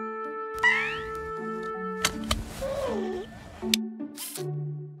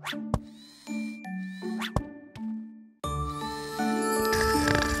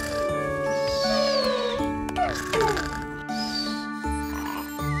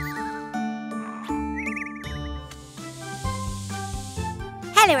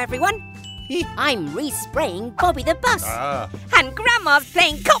 Hello, everyone. I'm re-spraying Bobby the bus. And Grandma's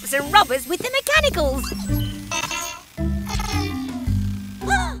playing cops and robbers with the mechanicals.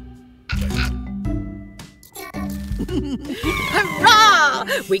 Hurrah!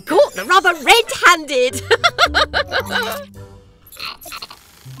 We caught the robber red-handed.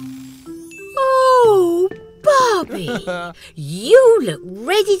 Oh, Bobby, you look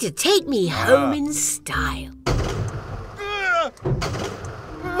ready to take me home in style.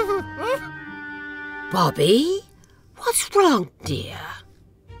 Bobby, what's wrong, dear?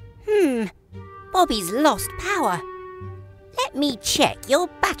 Bobby's lost power. Let me check your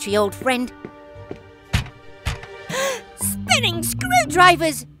battery, old friend. Spinning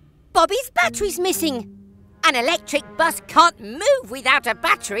screwdrivers! Bobby's battery's missing. An electric bus can't move without a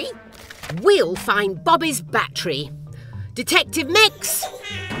battery. We'll find Bobby's battery. Detective Mix,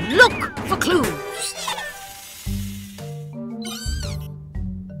 look for clues.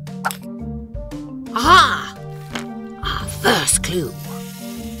 Aha! Our first clue.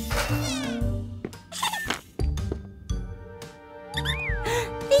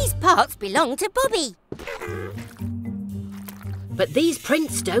 These parts belong to Bobby. But these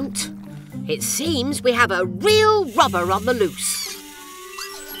prints don't. It seems we have a real robber on the loose.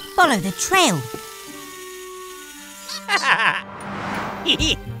 Follow the trail.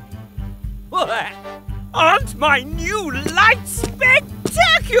 Aren't my new lights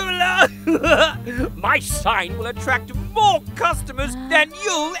spectacular? My sign will attract more customers than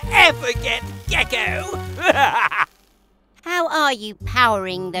you'll ever get, Gecko. How are you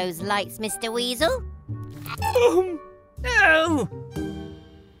powering those lights, Mr. Weasel? Oh.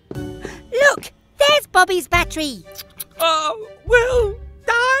 Look, there's Bobby's battery. Well,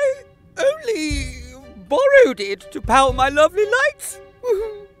 I only borrowed it to power my lovely lights.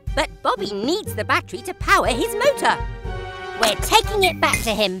 But Bobby needs the battery to power his motor. We're taking it back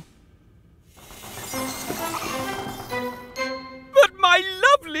to him. But my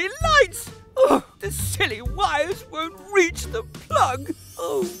lovely lights! Oh, the silly wires won't reach the plug.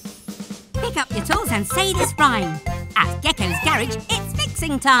 Oh. Pick up your tools and say this rhyme. At Gecko's garage, it's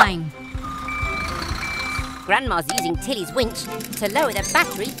fixing time. Grandma's using Tilly's winch to lower the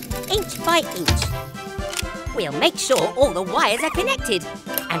battery inch by inch. We'll make sure all the wires are connected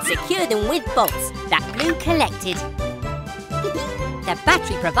and secure them with bolts that Blue collected. The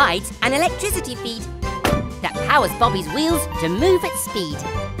battery provides an electricity feed that powers Bobby's wheels to move at speed.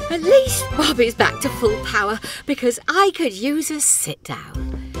 At least Bobby's back to full power because I could use a sit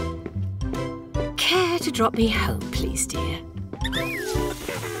down. Care to drop me home, please, dear?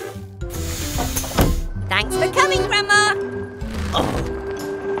 Thanks for coming, Grandma.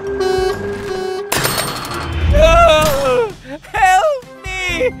 Oh, help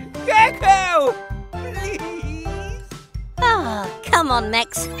me! Gecko! Please! Oh, come on,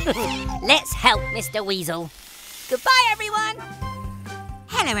 Mex. Let's help Mr. Weasel. Goodbye, everyone.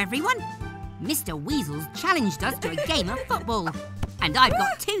 Hello, everyone. Mr. Weasel's challenged us to a game of football. And I've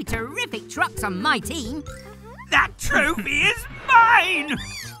got 2 terrific trucks on my team. That trophy is mine!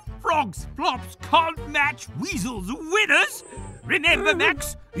 Frogs Flops can't match Weasel's winners. Remember,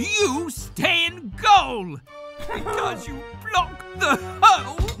 Max, you stay in goal. Because you block the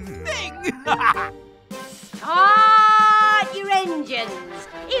whole thing. Start your engines,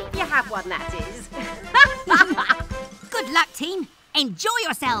 if you have one, that is. Good luck, team. Enjoy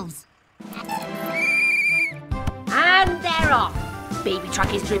yourselves. And they're off. Baby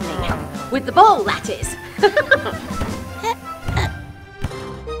truck is dribbling. With the ball, that is.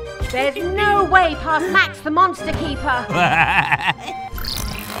 There's no way past Max the Monster Keeper.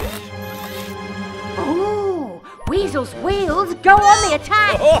 Oh, Weasel's wheels go on the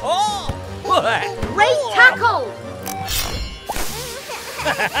attack. Great tackle.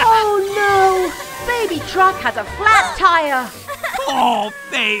 Oh no, baby truck has a flat tire. Oh,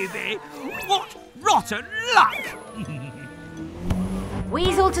 baby, what rotten luck.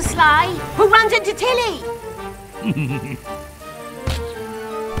 Weasel to Sly, who runs into Tilly.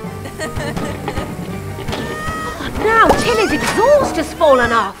 Now Tilly's exhaust has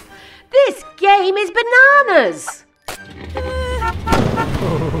fallen off. This game is bananas.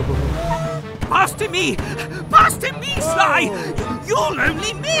 Pass to me, Sly. You'll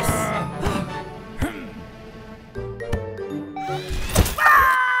only miss.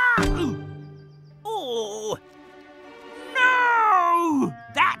 Oh, no!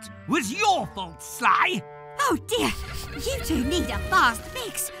 That was your fault, Sly. Oh, dear. You 2 need a fast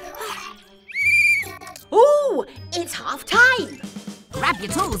fix. Ooh, it's half time. Grab your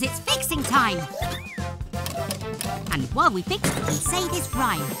tools, it's fixing time. And while we fix, we say this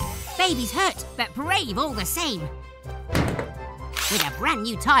rhyme. Baby's hurt, but brave all the same. With a brand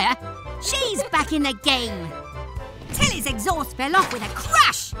new tyre, she's back in the game. Tilly's exhaust fell off with a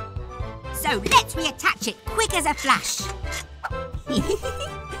crash. So let's reattach it quick as a flash.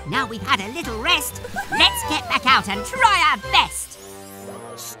 Now we've had a little rest, let's get back out and try our best.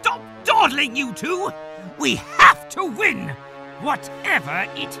 Stop dawdling, you 2. We have to win, whatever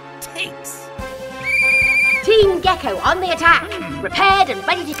it takes. Team Gecko on the attack, repaired and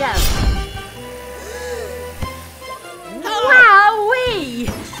ready to go. Wowee!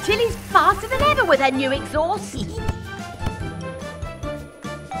 Tilly's faster than ever with her new exhaust.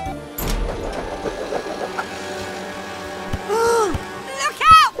 Look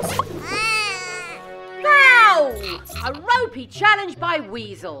out! Ow! A ropey challenge by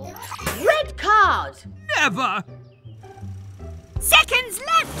Weasel. Red card. Never. Seconds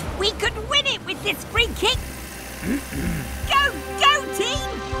left! We could win it with this free kick! Go, go, team!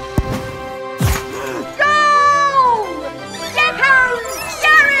 Go! Gecko's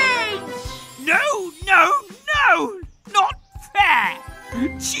garage! No, no, no! Not fair!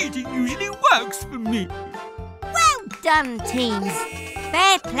 Cheating usually works for me. Well done, teams.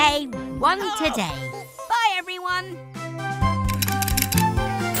 Fair play won today. Bye, everyone.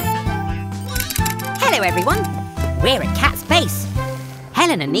 Hello, everyone. We're at Cat's Base.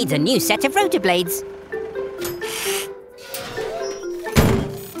 Helena needs a new set of rotor blades.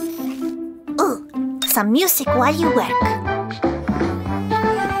 Ooh, some music while you work.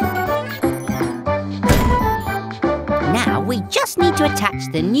 just need to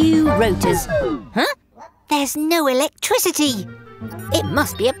attach the new rotors. Huh? There's no electricity. It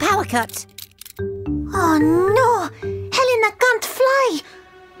must be a power cut. Oh no! Helena can't fly!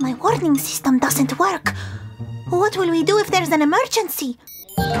 My warning system doesn't work. What will we do if there's an emergency?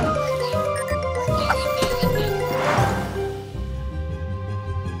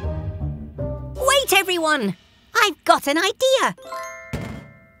 Wait, everyone! I've got an idea.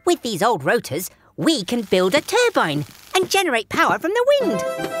 With these old rotors, we can build a turbine and generate power from the wind.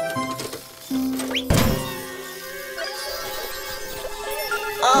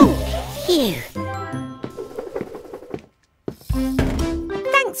 Oh, phew.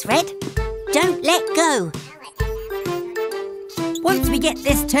 Thanks, Red. Don't let go. Once we get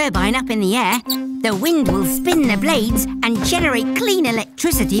this turbine up in the air, the wind will spin the blades and generate clean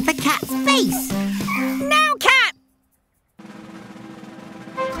electricity for Cat's face. Now, Cat!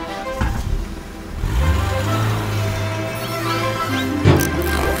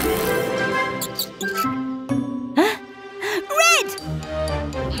 Huh? Red!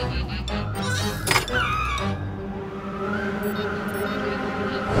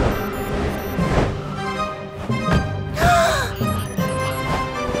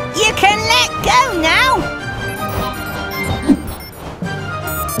 You can let go now!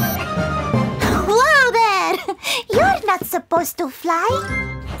 Whoa there! You're not supposed to fly.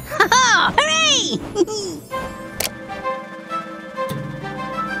 Ha-ha! Hooray!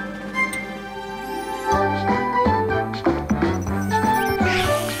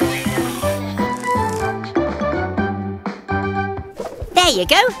 There you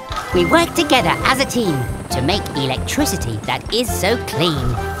go. We work together as a team to make electricity that is so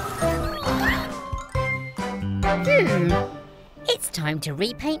clean. It's time to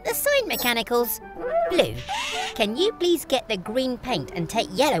repaint the side mechanicals. Blue, can you please get the green paint and take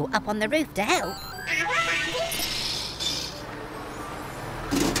yellow up on the roof to help?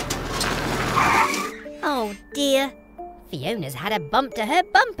 Oh dear, Fiona's had a bump to her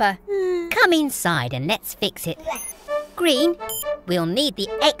bumper. Come inside and let's fix it. Green, we'll need the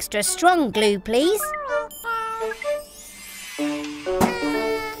extra strong glue, please.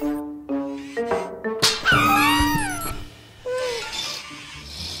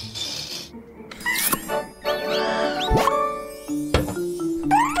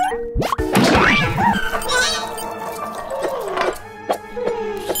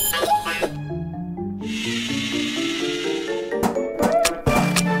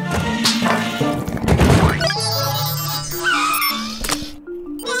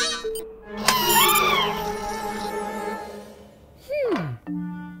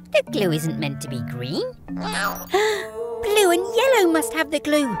 Glue isn't meant to be green. Blue and yellow must have the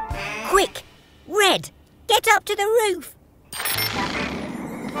glue. Quick, Red, get up to the roof.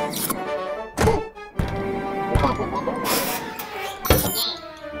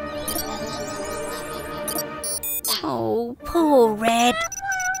 Oh, poor Red.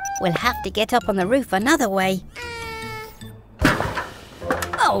 We'll have to get up on the roof another way.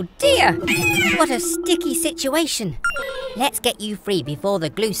 Oh dear, what a sticky situation. Let's get you free before the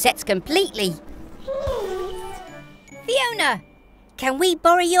glue sets completely. Fiona, can we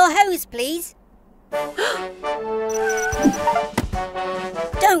borrow your hose, please?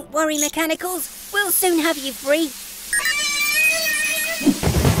 Don't worry, Mechanicals. We'll soon have you free.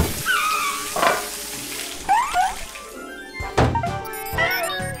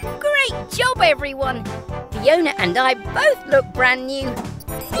 Great job, everyone. Fiona and I both look brand new.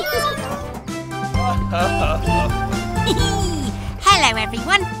 Hello,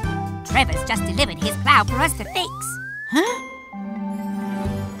 everyone. Trevor's just delivered his plough for us to fix. Huh?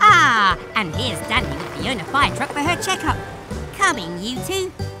 Ah, and here's Danny with Fiona fire truck for her checkup. Coming, you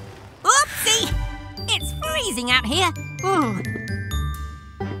two. Oopsie! It's freezing out here. Ooh.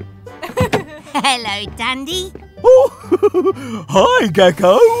 Hello, Dandy. Oh, hi,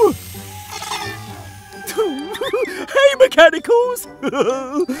 Gecko. Hey, Mechanicals.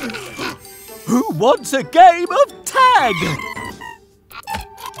 Who wants a game of tag?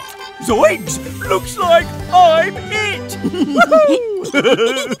 Zoinks! Looks like I'm it!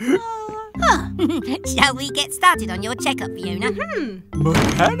 Shall we get started on your checkup, Fiona?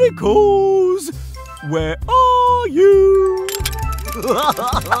 Mechanicals! Where are you?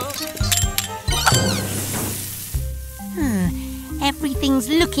 Everything's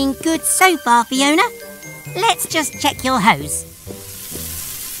looking good so far, Fiona. Let's just check your hose.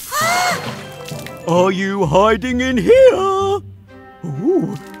 Are you hiding in here?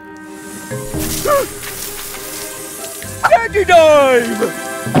 Ooh. Dandy dive!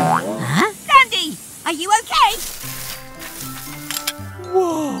 Huh? Dandy, are you okay?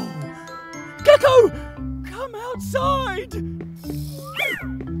 Whoa! Gecko, come outside!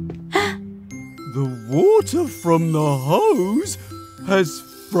 water from the hose has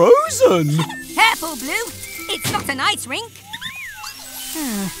frozen. Careful, Blue. It's not an ice rink.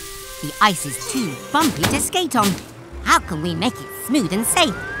 The ice is too bumpy to skate on. How can we make it smooth and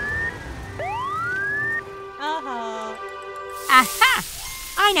safe? Aha!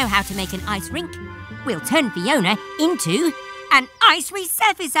 I know how to make an ice rink. We'll turn Fiona into an ice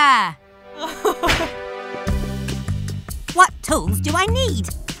resurfacer. What tools do I need?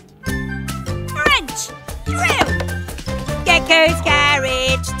 Wrench! Drill! Gecko's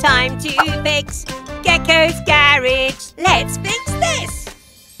garage, time to fix. Gecko's garage, let's fix this.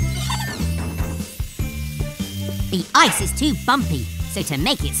 The ice is too bumpy, so to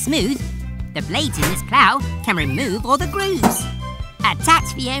make it smooth, the blades in this plough can remove all the grooves.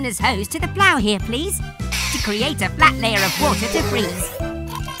 Attach Fiona's hose to the plough here, please, to create a flat layer of water to freeze.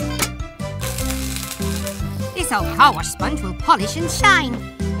 This old car wash sponge will polish and shine.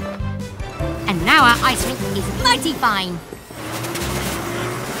 And now our ice rink is mighty fine.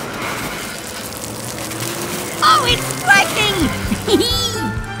 Oh, it's working!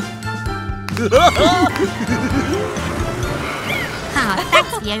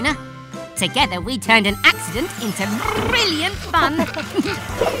 Thanks, Fiona. Together we turned an accident into brilliant fun.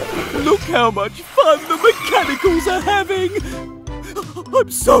 Look how much fun the mechanicals are having. I'm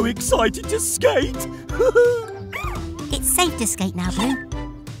so excited to skate. It's safe to skate now, Blue.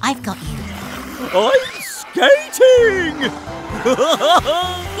 I've got you. I'm skating!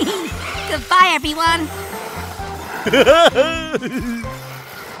 Goodbye, everyone.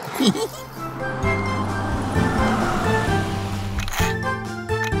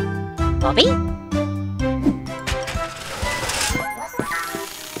 Bobby?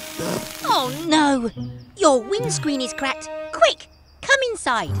 Oh no! Your windscreen is cracked. Quick, come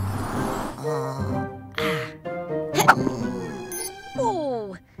inside.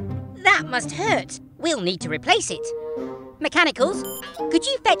 Oh, that must hurt. We'll need to replace it. Mechanicals, could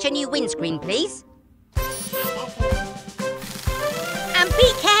you fetch a new windscreen, please? And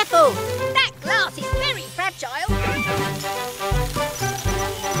be careful! That glass is very fragile.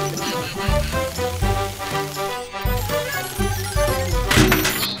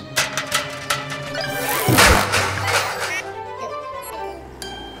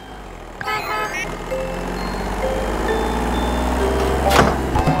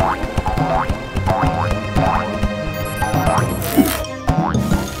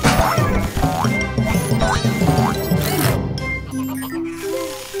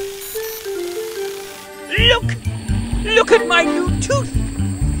 Look at my new tooth.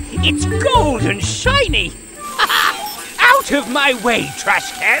 It's gold and shiny. Out of my way,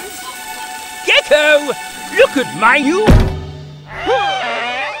 trash cans. Gecko, look at my new...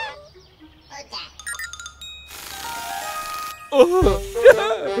 Oh,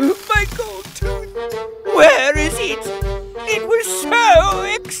 my gold tooth. Where is it? It was so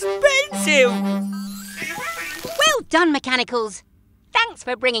expensive. Well done, Mechanicals. Thanks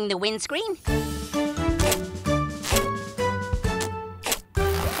for bringing the windscreen.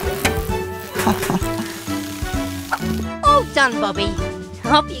 All done, Bobby.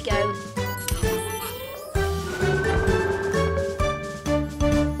 Off you go.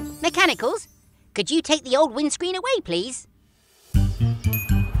 Mechanicals, could you take the old windscreen away, please?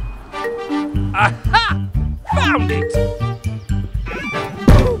 Aha! Found it!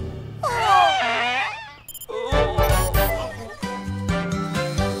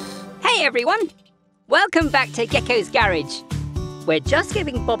 Hey everyone! Welcome back to Gecko's garage. We're just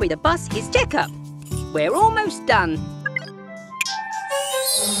giving Bobby the bus his checkup. We're almost done.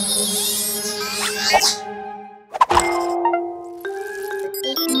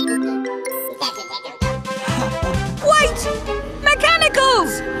 Wait!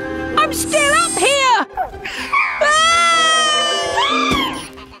 Mechanicals! I'm still up here!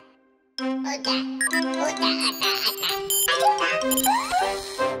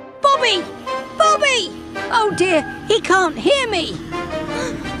 Bobby! Bobby! Oh dear, he can't hear me!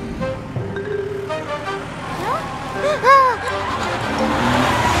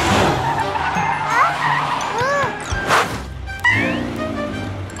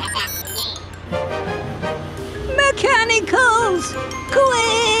 Mechanicals!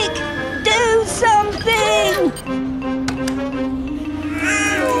 Quick! Do something!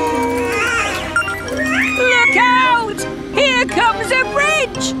 Look out! Here comes a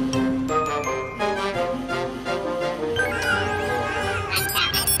bridge!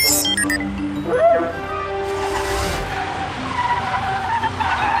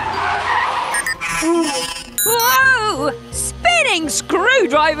 Whoa! Spinning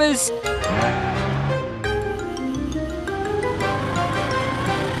screwdrivers!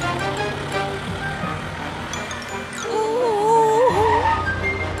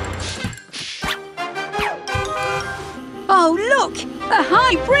 a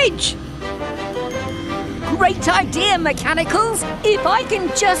high bridge. Great idea, Mechanicals. If I can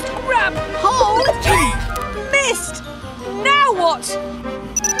just grab hold. Missed. Now what?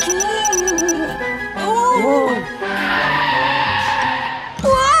 Oh.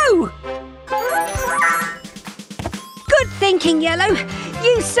 Whoa! Good thinking, Yellow.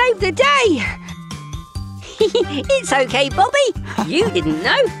 You saved the day. It's okay, Bobby. You didn't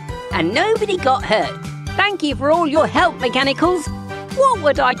know, and nobody got hurt. Thank you for all your help, Mechanicals. What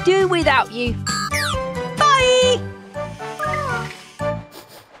would I do without you? Bye!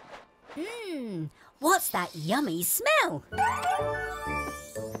 What's that yummy smell?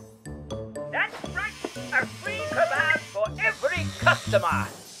 That's right, a free kebab for every customer.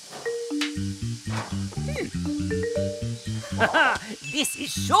 This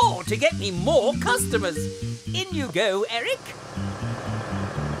is sure to get me more customers. In you go, Eric.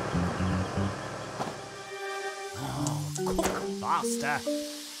 Oh, cook faster.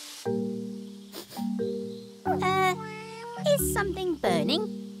 Is something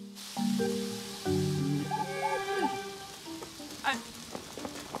burning?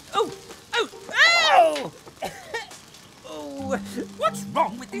 Oh! Oh, what's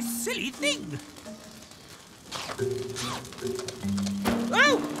wrong with this silly thing?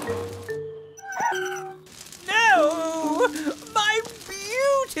 Oh! No! My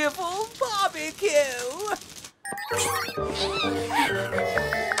beautiful barbecue!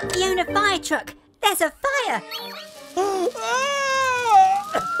 Fiona fire truck, there's a fire.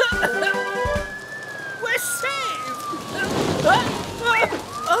 We're saved!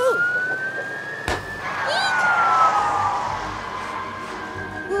 Oh!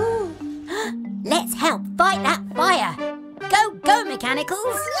 Let's help fight that fire. Go, go,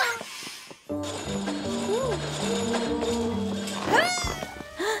 Mechanicals.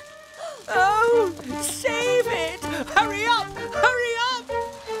 Oh, save it! Hurry up! Hurry up!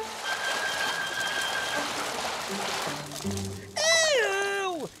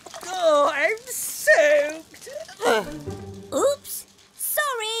 Ew! Oh, I'm soaked. Oops,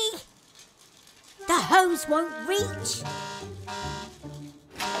 sorry. The hose won't reach.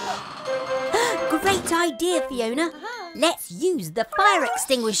 Great idea, Fiona. Let's use the fire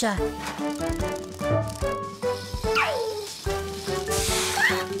extinguisher.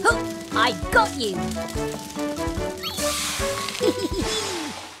 Oh, I got you.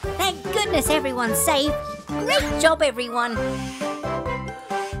 Thank goodness everyone's safe. Great job, everyone.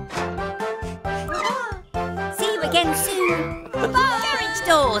 See you again soon. Bye. Garage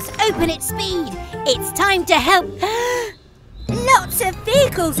doors, open at speed. It's time to help. Lots of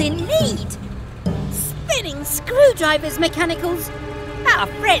vehicles in need. Spinning screwdrivers, Mechanicals. Our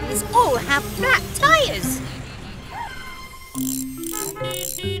friends all have flat tyres.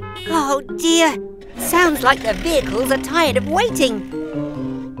 Oh dear. Sounds like the vehicles are tired of waiting.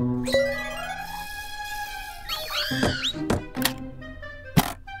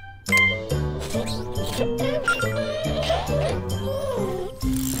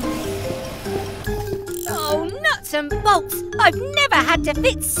 Oh, nuts and bolts! I've never had to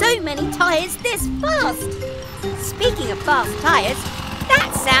fit so many tyres this fast. Speaking of fast tyres,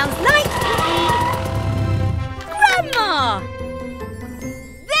 that sounds like Grandma!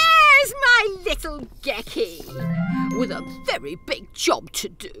 There's my little Gecky, with a very big job to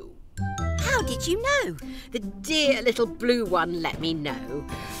do. How did you know? The dear little blue one let me know.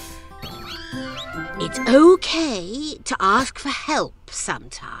 It's okay to ask for help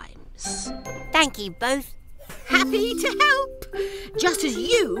sometimes. Thank you both. Happy to help, just as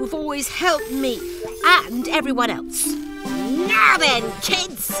you've always helped me and everyone else. Now then,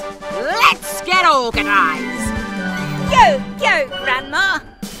 kids, let's get organised. Go, go, Grandma!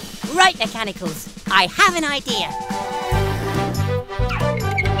 Right, Mechanicals, I have an idea.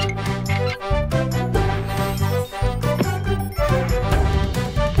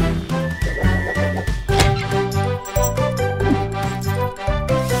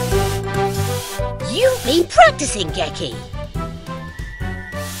 You've been practising, Gecky.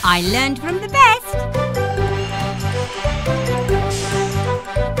 I learned from the best.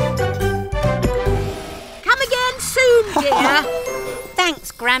 Come again soon, dear.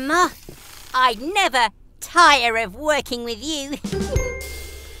 Thanks, Grandma. I'd never tire of working with you.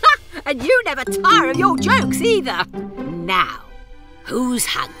 And you never tire of your jokes either. Now, who's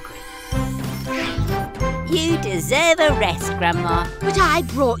hungry? You deserve a rest, Grandma. But I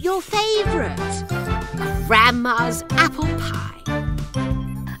brought your favourite, Grandma's apple pie.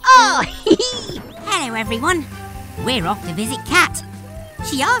 Oh, Hello, everyone. We're off to visit Kat.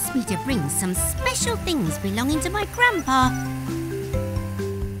 She asked me to bring some special things belonging to my grandpa.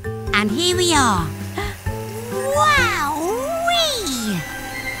 And here we are. Wow-wee!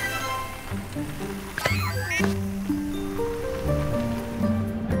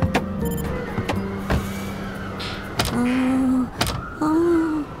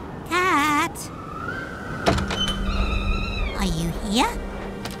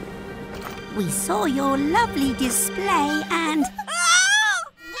 We saw your lovely display and...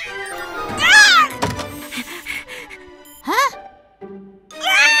 Huh?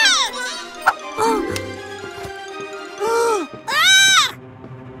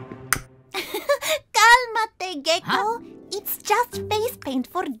 Cálmate, Gecko. It's just face paint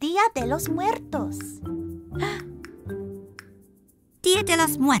for Dia de los Muertos. Dia de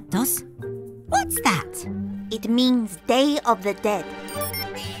los Muertos? What's that? It means Day of the Dead.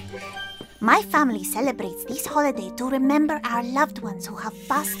 My family celebrates this holiday to remember our loved ones who have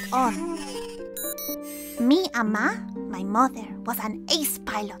passed on. Mi ama, my mother, was an ace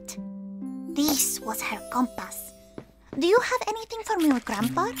pilot. This was her compass. Do you have anything for me,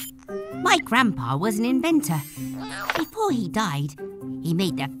 Grandpa? My grandpa was an inventor. Before he died, he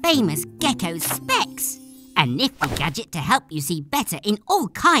made the famous Gecko specs, a nifty gadget to help you see better in all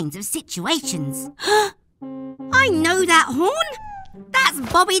kinds of situations. I know that horn! That's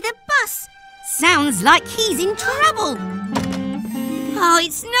Bobby the Bus! Sounds like he's in trouble! Oh,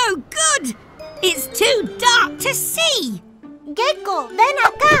 it's no good! It's too dark to see! Gecko, ven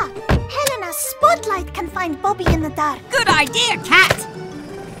acá! Helena's spotlight can find Bobby in the dark. Good idea, Cat!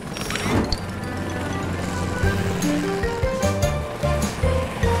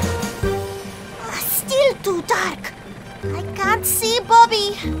 Still too dark. I can't see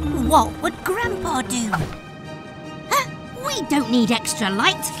Bobby. What would Grandpa do? We don't need extra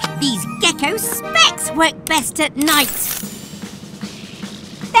light. These Gecko specs work best at night.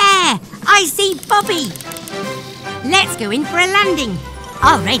 There! I see Bobby! Let's go in for a landing.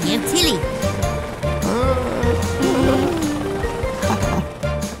 I'll radio Tilly.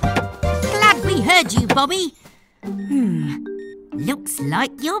 Glad we heard you, Bobby. Looks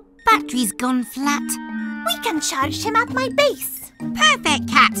like your battery's gone flat. We can charge him at my base. Perfect,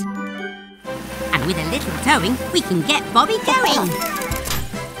 Cat. And with a little towing, we can get Bobby going.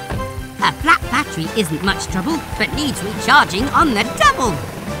 A flat battery isn't much trouble, but needs recharging on the double.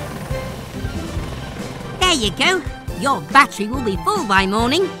 There you go. Your battery will be full by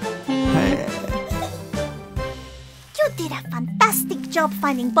morning. You did a fantastic job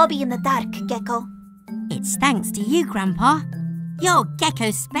finding Bobby in the dark, Gecko. It's thanks to you, Grandpa. Your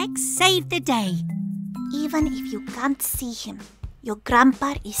Gecko specs saved the day. Even if you can't see him, your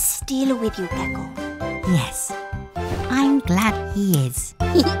grandpa is still with you, Gecko. Yes, I'm glad he is.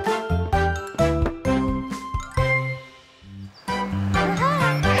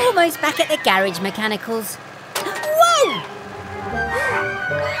 Almost back at the garage, Mechanicals. Whoa!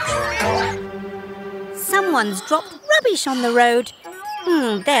 Someone's dropped rubbish on the road.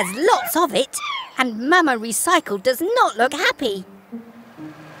 There's lots of it, and Mama Recycle does not look happy.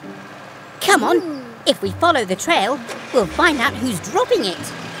 Come on, if we follow the trail, we'll find out who's dropping it.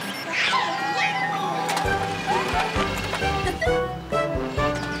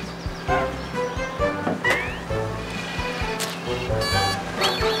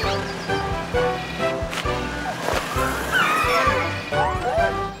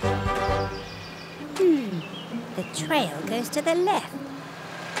 The trail goes to the left.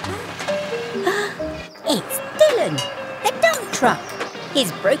 It's Dylan, the dump truck.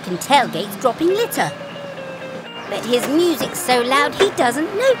 His broken tailgate's dropping litter. But his music's so loud he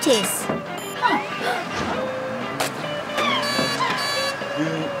doesn't notice.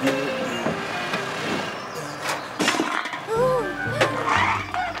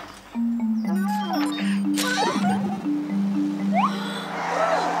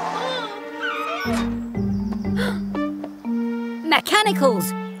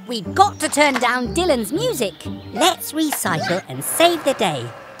 Mechanicals! We've got to turn down Dylan's music. Let's recycle and save the day.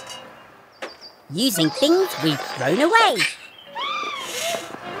 Using things we've thrown away.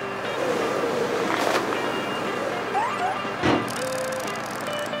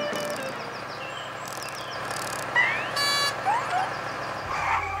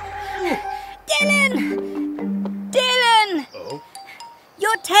 Dylan! Dylan! Oh?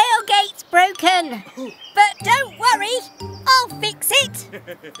 Your tailgate's broken. But don't worry, I'll fix it.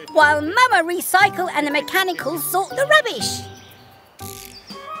 While Mama Recycle and the Mechanicals sort the rubbish.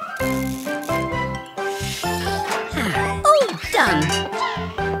 All done.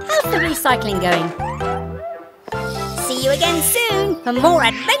 How's the recycling going? See you again soon for more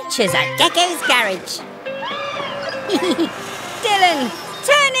adventures at Gecko's Garage. Dylan,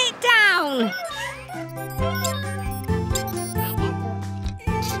 turn it down.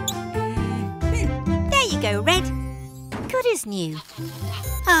 There you go, Red. Good as new.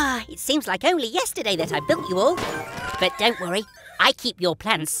 It seems like only yesterday that I built you all. But don't worry, I keep your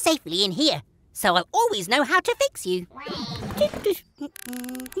plans safely in here, so I'll always know how to fix you.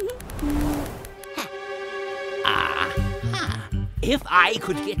 If I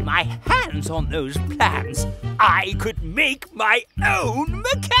could get my hands on those plans, I could make my own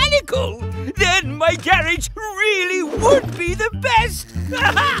mechanical. Then my garage really would be the best.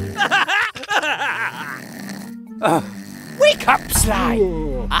 Wake up, Sly.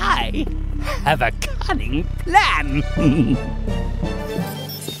 I have a cunning plan.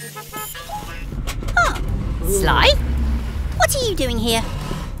 Sly? What are you doing here?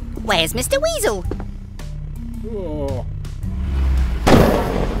 Where's Mr. Weasel?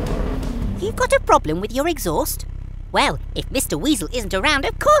 You've got a problem with your exhaust? Well, if Mr. Weasel isn't around,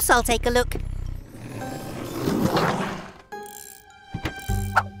 of course I'll take a look.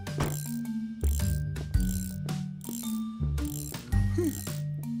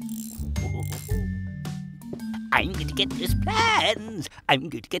 I'm going to get those plans. I'm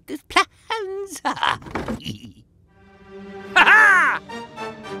going to get those plans. Ha-ha!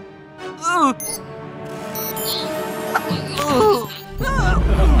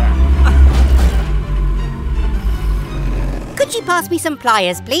 Could you pass me some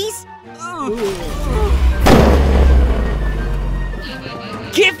pliers, please?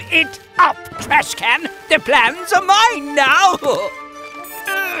 Give it up, trash can. The plans are mine now.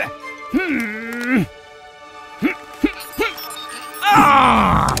 Phew!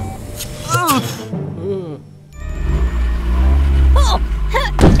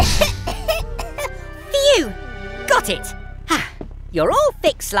 Got it! You're all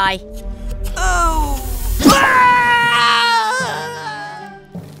fixed, Sly. Oh,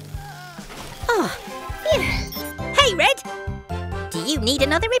 phew. Hey, Red! Do you need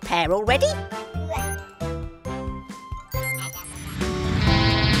another repair already?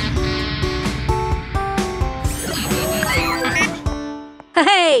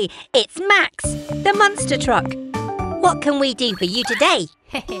 Hey, it's Max, the monster truck. What can we do for you today?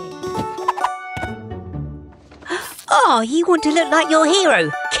 Oh, you want to look like your hero,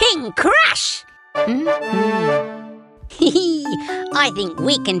 King Crash! I think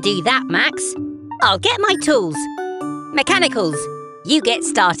we can do that, Max. I'll get my tools. Mechanicals, you get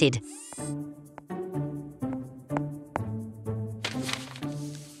started.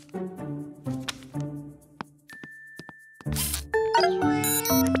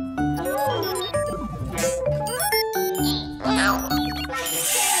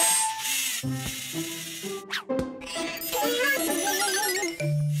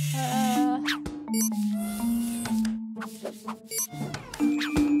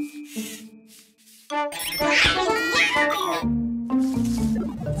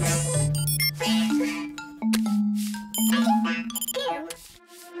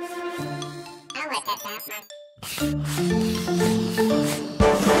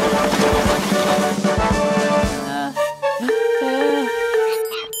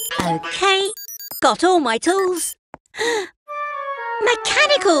 Okay, got all my tools.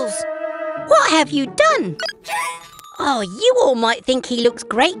 Mechanicals! What have you done? Oh, you all might think he looks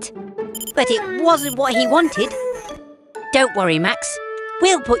great, but it wasn't what he wanted. Don't worry, Max.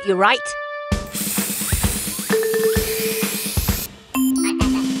 We'll put you right.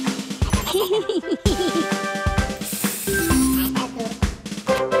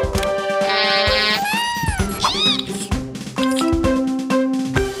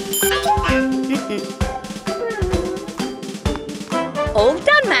 All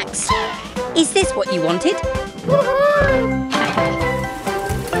done, Max. Is this what you wanted?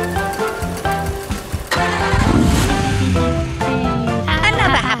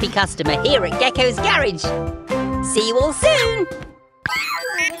 Another happy customer here at Gecko's Garage. See you all soon.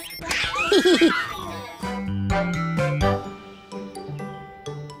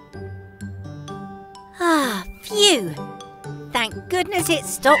 Phew! Thank goodness it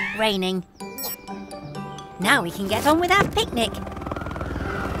stopped raining. Now we can get on with our picnic.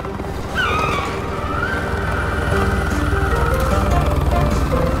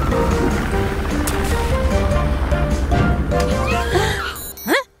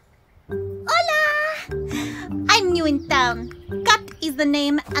 Hola! I'm new in town. Cut is the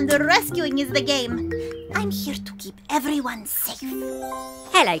name and the rescuing is the game. I'm here to keep everyone safe.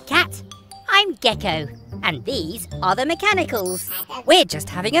 Hello, Cat. I'm Gecko, and these are the Mechanicals. We're just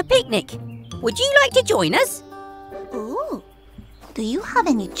having a picnic. Would you like to join us? Ooh. Do you have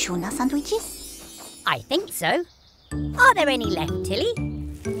any tuna sandwiches? I think so. Are there any left, Tilly?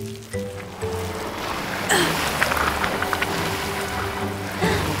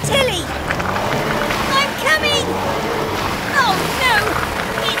 Tilly! I'm coming! Oh no!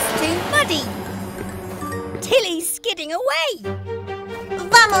 It's too muddy! Tilly's skidding away!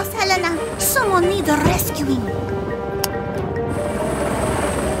 Vamos, Helena! Someone needs rescuing!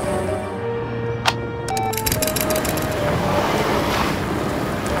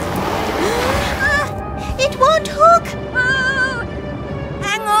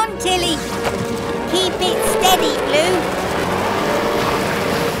 Steady, Blue.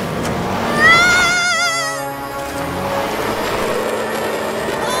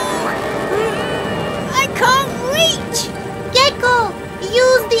 I can't reach! Gecko,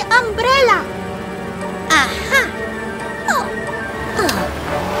 use the umbrella. Aha!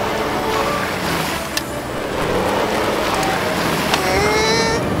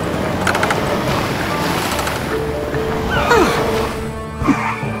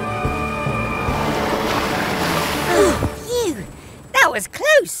 Phew, that was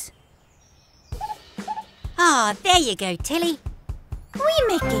close. Ah, there you go, Tilly. We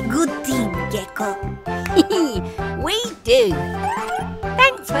make a good team, Gecko. We do.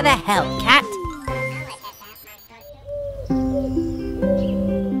 Thanks for the help, Cat.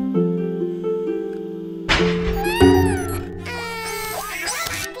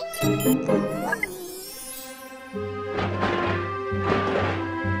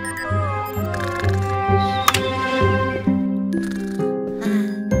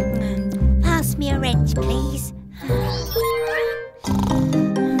 Pass me a wrench, please.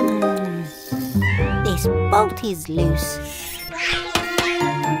 This bolt is loose.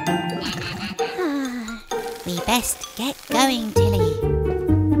 We best get going, Tilly.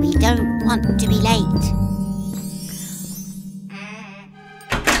 We don't want to be late.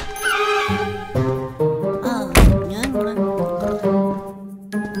 Oh, no.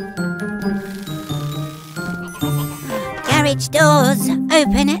 Garage doors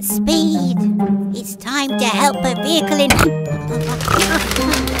open at speed. It's time to help a vehicle in.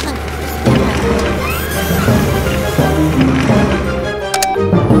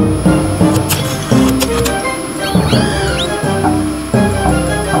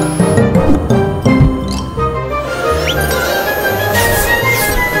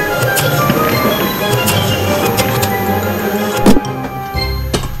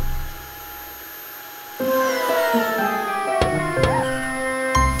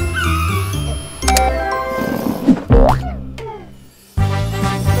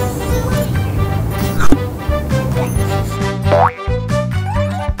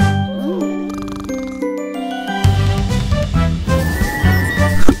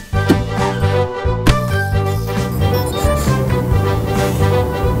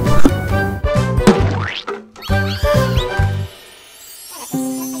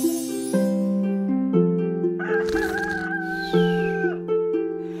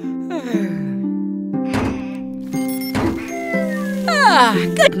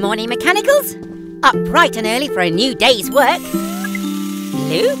 Good morning, Mechanicals. Up bright and early for a new day's work.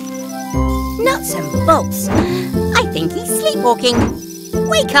 Blue? Nuts and bolts. I think he's sleepwalking.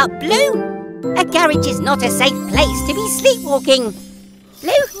 Wake up, Blue. A garage is not a safe place to be sleepwalking.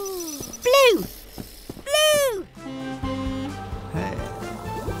 Blue? Blue? Blue?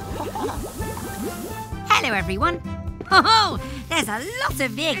 Hello, everyone. Oh, there's a lot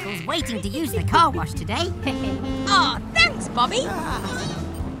of vehicles waiting to use the car wash today. Oh, thanks, Bobby.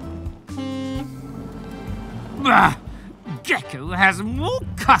 Bah! Gecko has more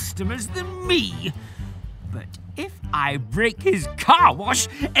customers than me. But if I break his car wash,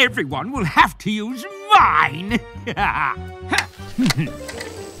 everyone will have to use mine.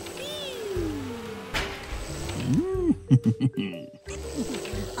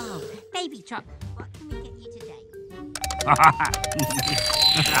 Oh, baby truck, what can we get you today?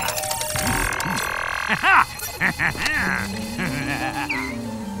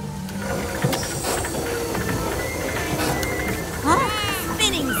 Oh,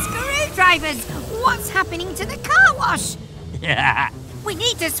 spinning screwdrivers! What's happening to the car wash? We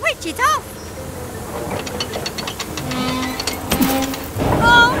need to switch it off.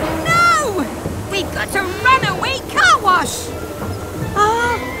 Oh no! We've got a runaway car wash.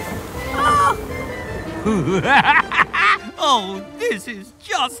 Oh, this is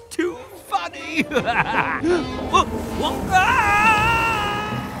just too funny. Good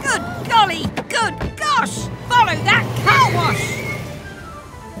golly, good gosh! Follow that car wash!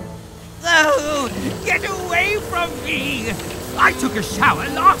 Oh, get away from me! I took a shower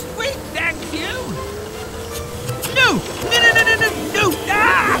last week, thank you! No! No!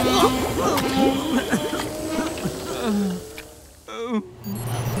 Ah!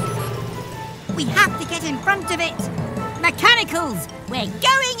 We have to get in front of it! Mechanicals, we're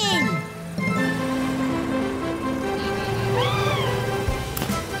going in!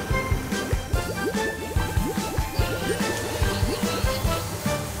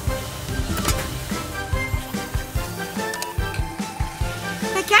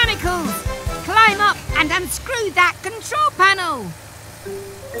 Mechanicals, climb up and unscrew that control panel!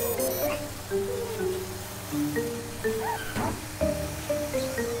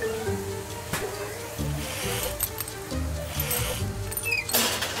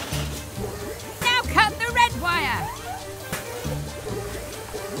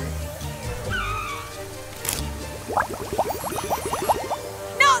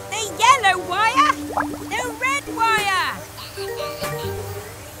 Not the yellow wire, the red wire.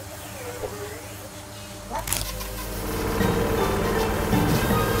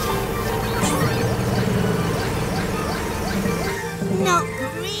 Not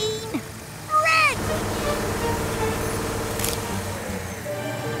green. Red.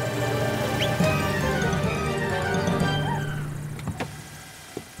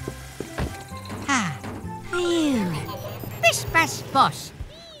 Ah, phew. Bish bash bosh.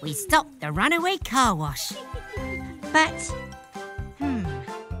 We stopped the runaway car wash. But,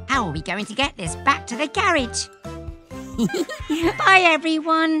 how are we going to get this back to the garage? Bye,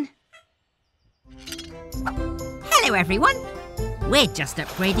 everyone. Hello, everyone. We're just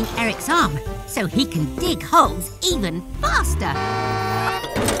upgrading Eric's arm so he can dig holes even faster.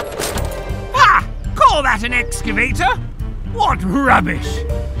 Ah! Call that an excavator? What rubbish!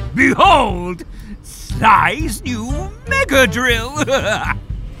 Behold, Sly's new mega drill.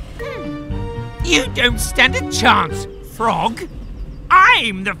 You don't stand a chance, Frog.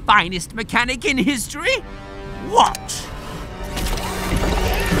 I'm the finest mechanic in history. Watch.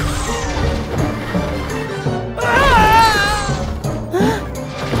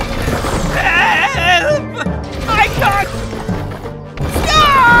 Help! I can't!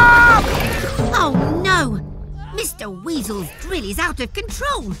 Stop! Oh no! Mr. Weasel's drill is out of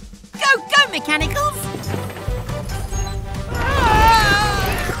control. Go, go, Mechanicals!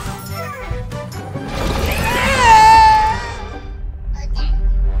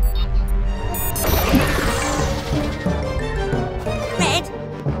 Red,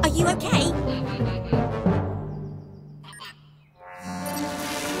 are you okay?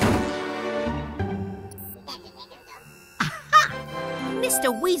 Mr.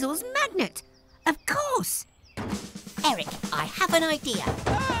 Weasel's magnet! Of course! Eric, I have an idea.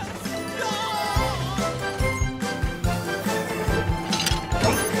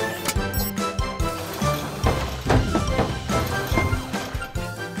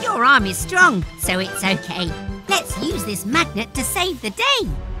 Your arm is strong, so it's okay. Let's use this magnet to save the day.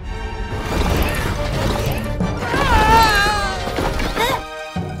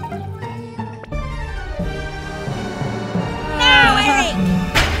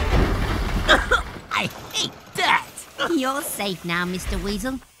 I hate that. You're safe now, Mr.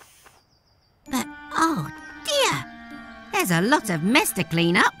 Weasel. But, oh dear, there's a lot of mess to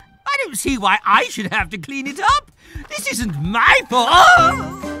clean up. I don't see why I should have to clean it up. This isn't my fault.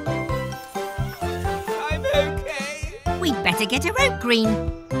 I'm okay. We'd better get a rope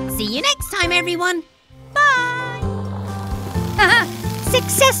green. See you next time, everyone. Bye.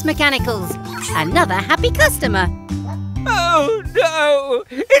 Success, Mechanicals. Another happy customer. Oh no!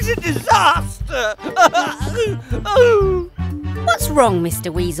 It's a disaster! Oh. What's wrong,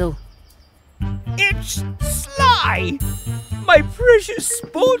 Mr. Weasel? It's Sly! My precious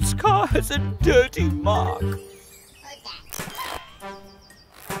sports car has a dirty mark.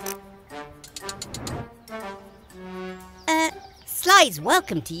 Sly's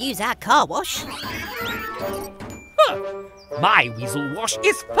welcome to use our car wash. Huh. My weasel wash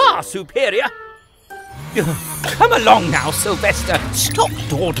is far superior. Come along now, Sylvester. Stop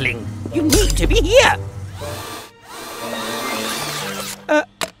dawdling. You need to be here.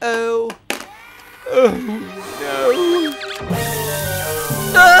 Uh-oh. Oh, no.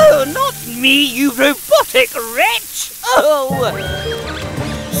 No, not me, you robotic wretch. Oh.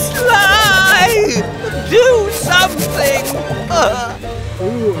 Sly! Do something.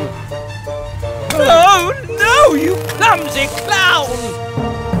 Oh, no, you clumsy clown.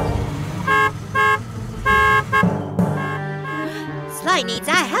 Sly needs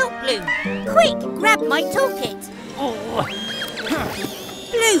our help, Blue. Quick, grab my toolkit. Oh.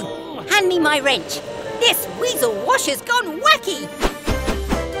 Blue, hand me my wrench. This weasel wash has gone wacky.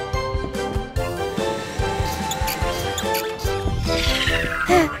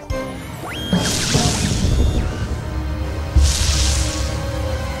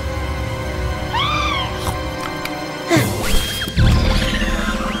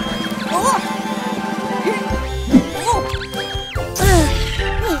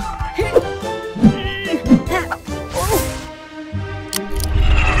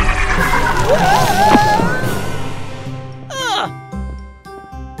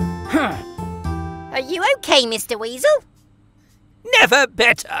 Are you okay, Mr. Weasel? Never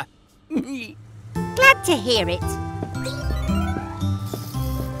better. Glad to hear it.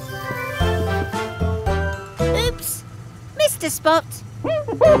 Oops, Mr. Spot.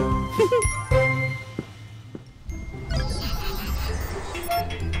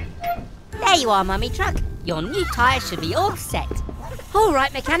 There you are, Mummy Truck. Your new tyre should be all set. All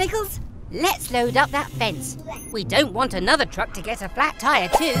right, Mechanicals, Let's load up that fence. We don't want another truck to get a flat tyre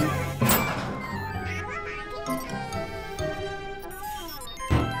too.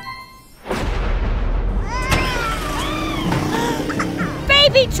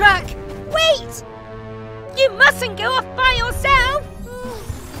 Baby truck! Wait! You mustn't go off by yourself!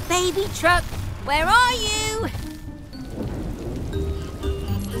 Baby truck, where are you?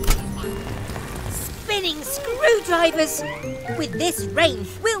 Spinning screwdrivers! With this rain,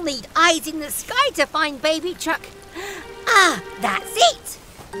 we'll need eyes in the sky to find baby truck. Ah, that's it!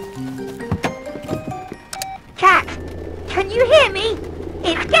 Cat, can you hear me?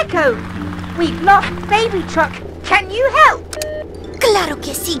 It's Gecko. We've lost baby truck. Can you help? Claro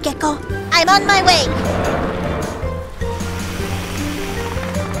que sí, Gecko. I'm on my way.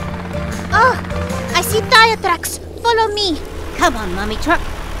 Oh, I see tire tracks. Follow me. Come on, Mummy Truck.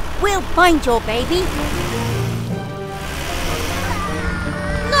 We'll find your baby.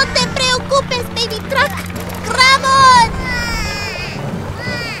 No te preocupes, baby truck. Grab on!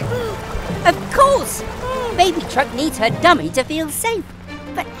 Of course! Baby Truck needs her dummy to feel safe.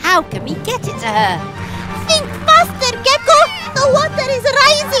 But how can we get it to her? Think faster, Gecko! The water is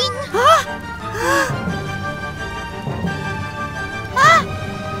rising!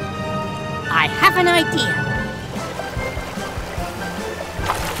 I have an idea.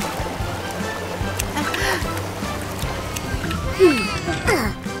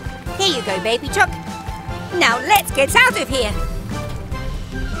 Here you go, Baby Truck. Now let's get out of here.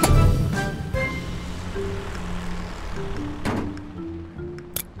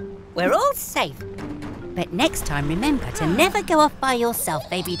 We're all safe. But next time, remember to never go off by yourself,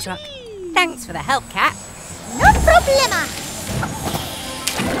 Baby Truck. Thanks for the help, Cat. No problema!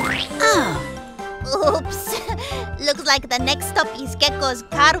 Oh, Oops. Looks like the next stop is Gecko's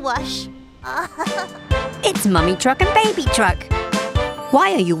car wash. it's Mummy Truck and Baby Truck.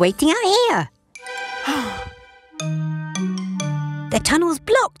 Why are you waiting out here? The tunnel's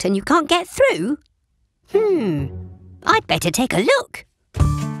blocked and you can't get through? I'd better take a look.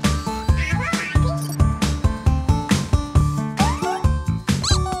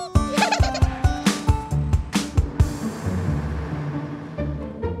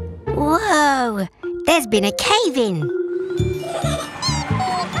 Whoa! There's been a cave-in.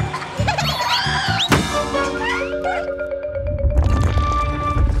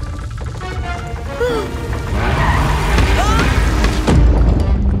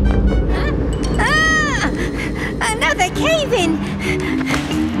 Another cave-in!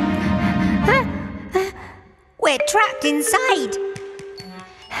 We're trapped inside.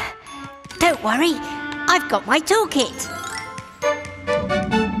 Don't worry, I've got my toolkit.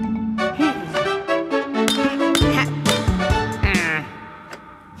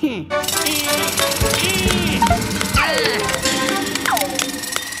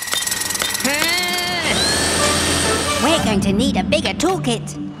 We're going to need a bigger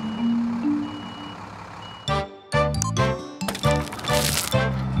toolkit.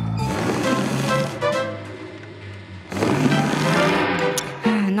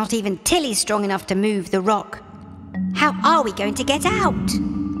 Not even Tilly's strong enough to move the rock. How are we going to get out?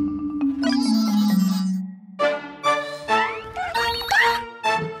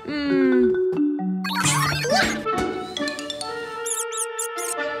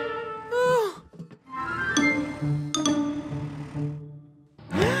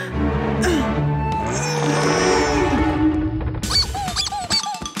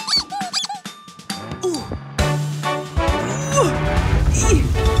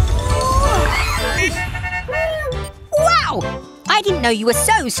 I didn't know you were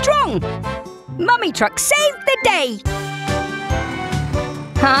so strong. Mummy Truck saved the day.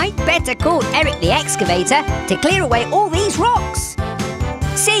 I'd better call Eric the excavator to clear away all these rocks.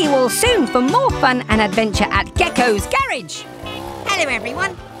 See you all soon for more fun and adventure at Gecko's garage. Hello,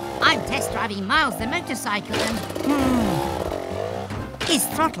 everyone. I'm test driving Miles the motorcycle and... his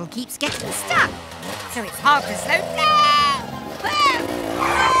throttle keeps getting stuck, so it's hard to slow down.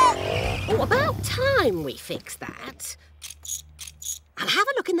 Oh, about time we fix that. I'll have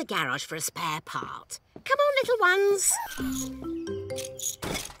a look in the garage for a spare part. Come on, little ones.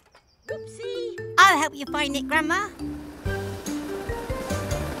 Oopsie. I'll help you find it, Grandma.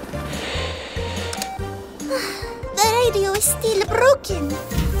 The radio is still broken.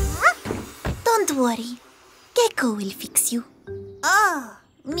 Huh? Don't worry. Gecko will fix you. Oh,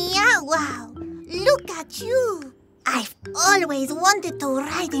 meow wow. Look at you. I've always wanted to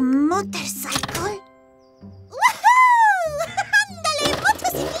ride a motorcycle. Woohoo! Andale,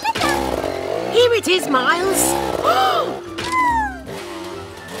 motocicleta! Here it is, Miles.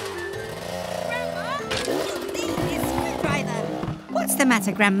 Grandma, you'll need this screwdriver. What's the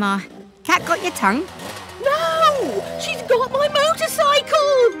matter, Grandma? Cat got your tongue? No! She's got my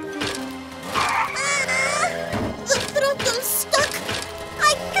motorcycle! The throttle's stuck.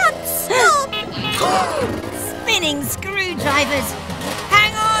 I can't stop. Spinning screwdrivers.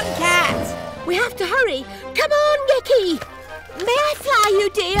 Hang on, Cat. We have to hurry. Come on, Gecky. May I fly you,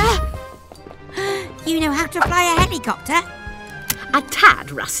 dear? You know how to fly a helicopter? A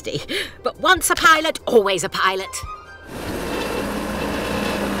tad rusty, but once a pilot, always a pilot.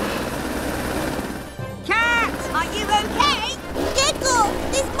 Cat, are you okay? Gecko,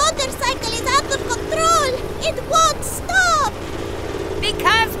 this motorcycle is out of control. It won't stop.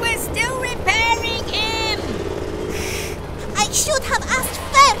 Because we're still repairing him. I should have asked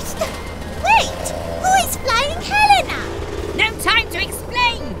first. Wait, who is flying Helena? No time to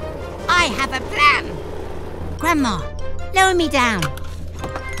explain. I have a plan. Grandma, lower me down.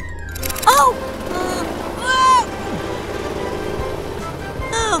 Oh!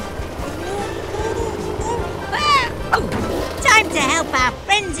 Time to help our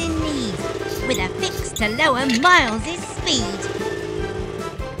friends in need with a fix to lower Miles' speed.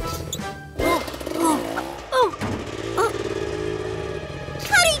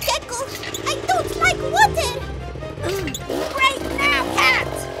 Hurry, Gecko. I don't like water. Break now,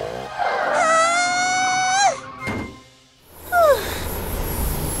 Cat.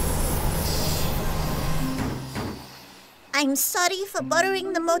 I'm sorry for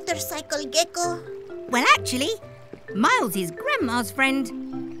borrowing the motorcycle, Gecko. Well, actually, Miles is Grandma's friend.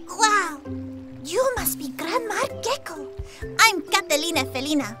 Wow, you must be Grandma Gecko. I'm Catalina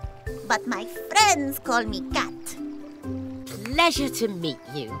Felina, but my friends call me Cat. Pleasure to meet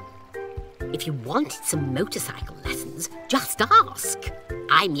you. If you wanted some motorcycle lessons, just ask.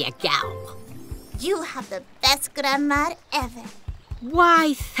 I'm your gal. You have the best grandma ever.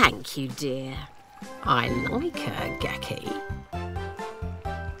 Why, thank you, dear. I like her, Gecky.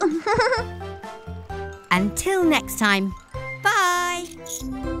 Until next time, bye.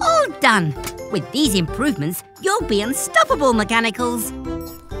 All done. With these improvements, you'll be unstoppable, Mechanicals.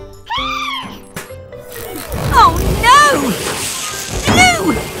 Oh no!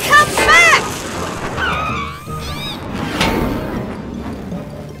 Blue, come back!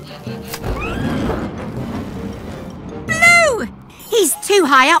 Blue! He's too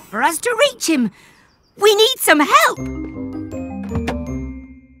high up for us to reach him. We need some help.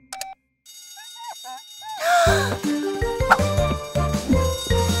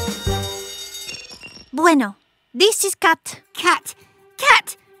 Bueno, this is Cat. Cat!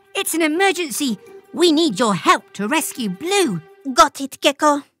 It's an emergency. We need your help to rescue Blue. Got it,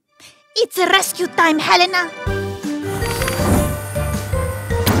 Gecko. It's rescue time, Helena.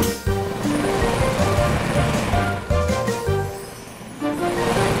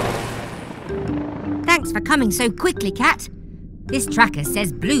 Thanks for coming so quickly, Cat. This tracker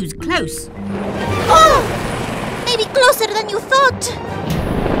says Blue's close. Oh! Maybe closer than you thought.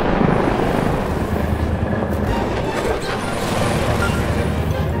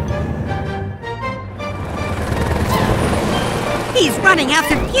 He's running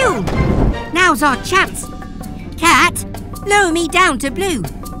out of fuel. Now's our chance. Cat, lower me down to Blue.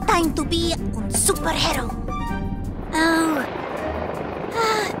 Time to be un superhero. Oh.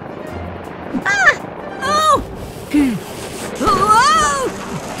 Oh! Whoa!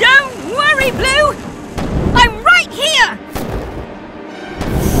 Don't worry, Blue! I'm right here!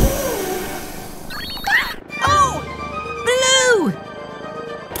 Oh! Blue!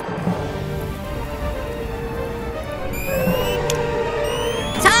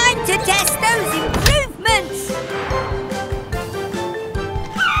 Time to test those improvements!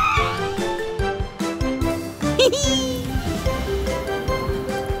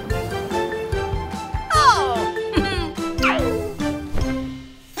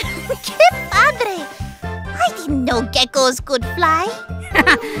 No geckos could fly.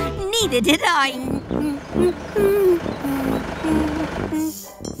 Neither did I.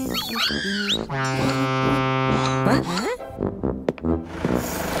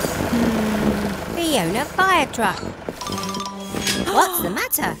 Fiona fire truck. What's the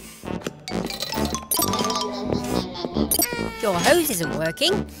matter? Your hose isn't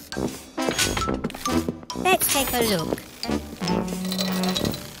working. Let's take a look.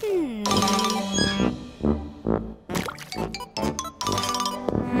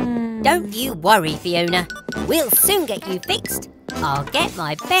 Don't you worry, Fiona. We'll soon get you fixed. I'll get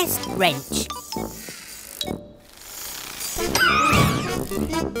my best wrench.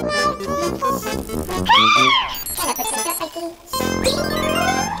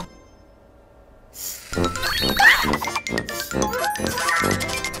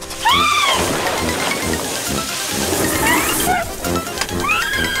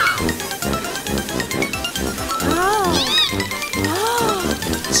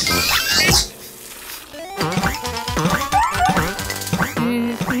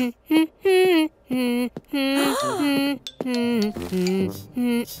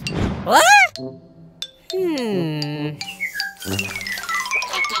 What?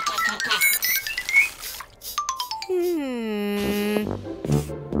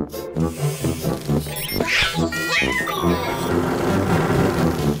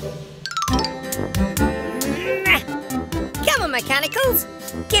 Come on, Mechanicals.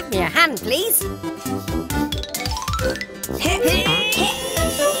 Give me a hand, please.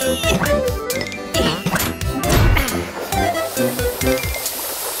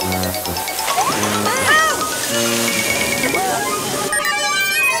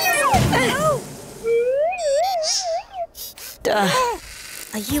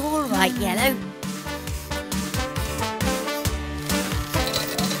 Are you all right, Yellow?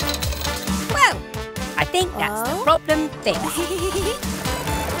 Well, I think that's the problem fixed.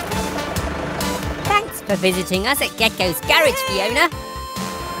 Thanks for visiting us at Gecko's Garage, Fiona.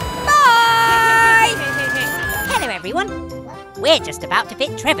 Bye! Hello, everyone. We're just about to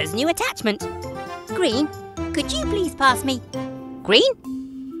fit Trevor's new attachment. Green, could you please pass me? Green?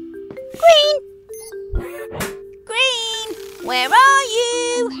 Green? Green, where are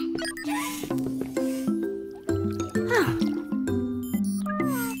you?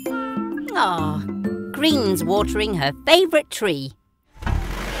 Oh, Green's watering her favourite tree.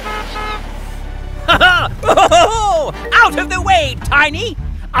 Out of the way, Tiny!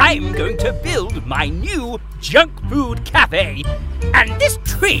 I'm going to build my new junk food cafe, and this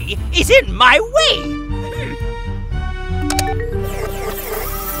tree is in my way.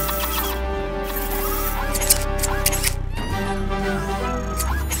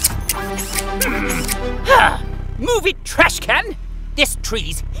 Move it, trash can! This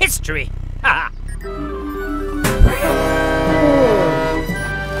tree's history.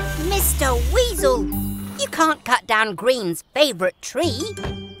 Mr. Weasel, you can't cut down Green's favourite tree.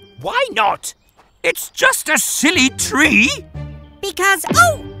 Why not? It's just a silly tree. Because,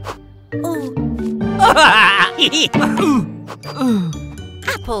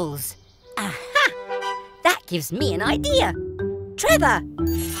 apples. Aha! That gives me an idea. Trevor!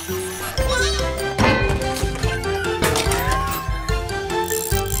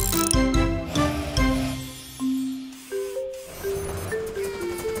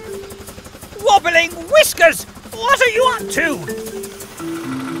 Wobbling whiskers! What are you up to?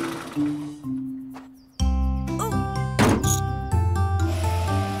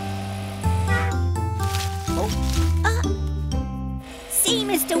 See,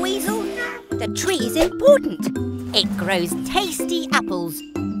 Mr. Weasel? The tree's important. It grows tasty apples.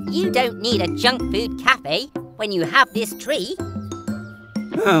 You don't need a junk food cafe when you have this tree.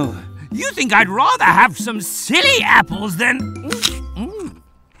 Oh, you think I'd rather have some silly apples than...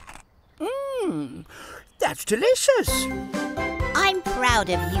 That's delicious. I'm proud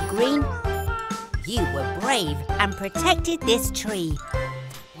of you, Green. You were brave and protected this tree.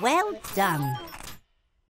 Well done.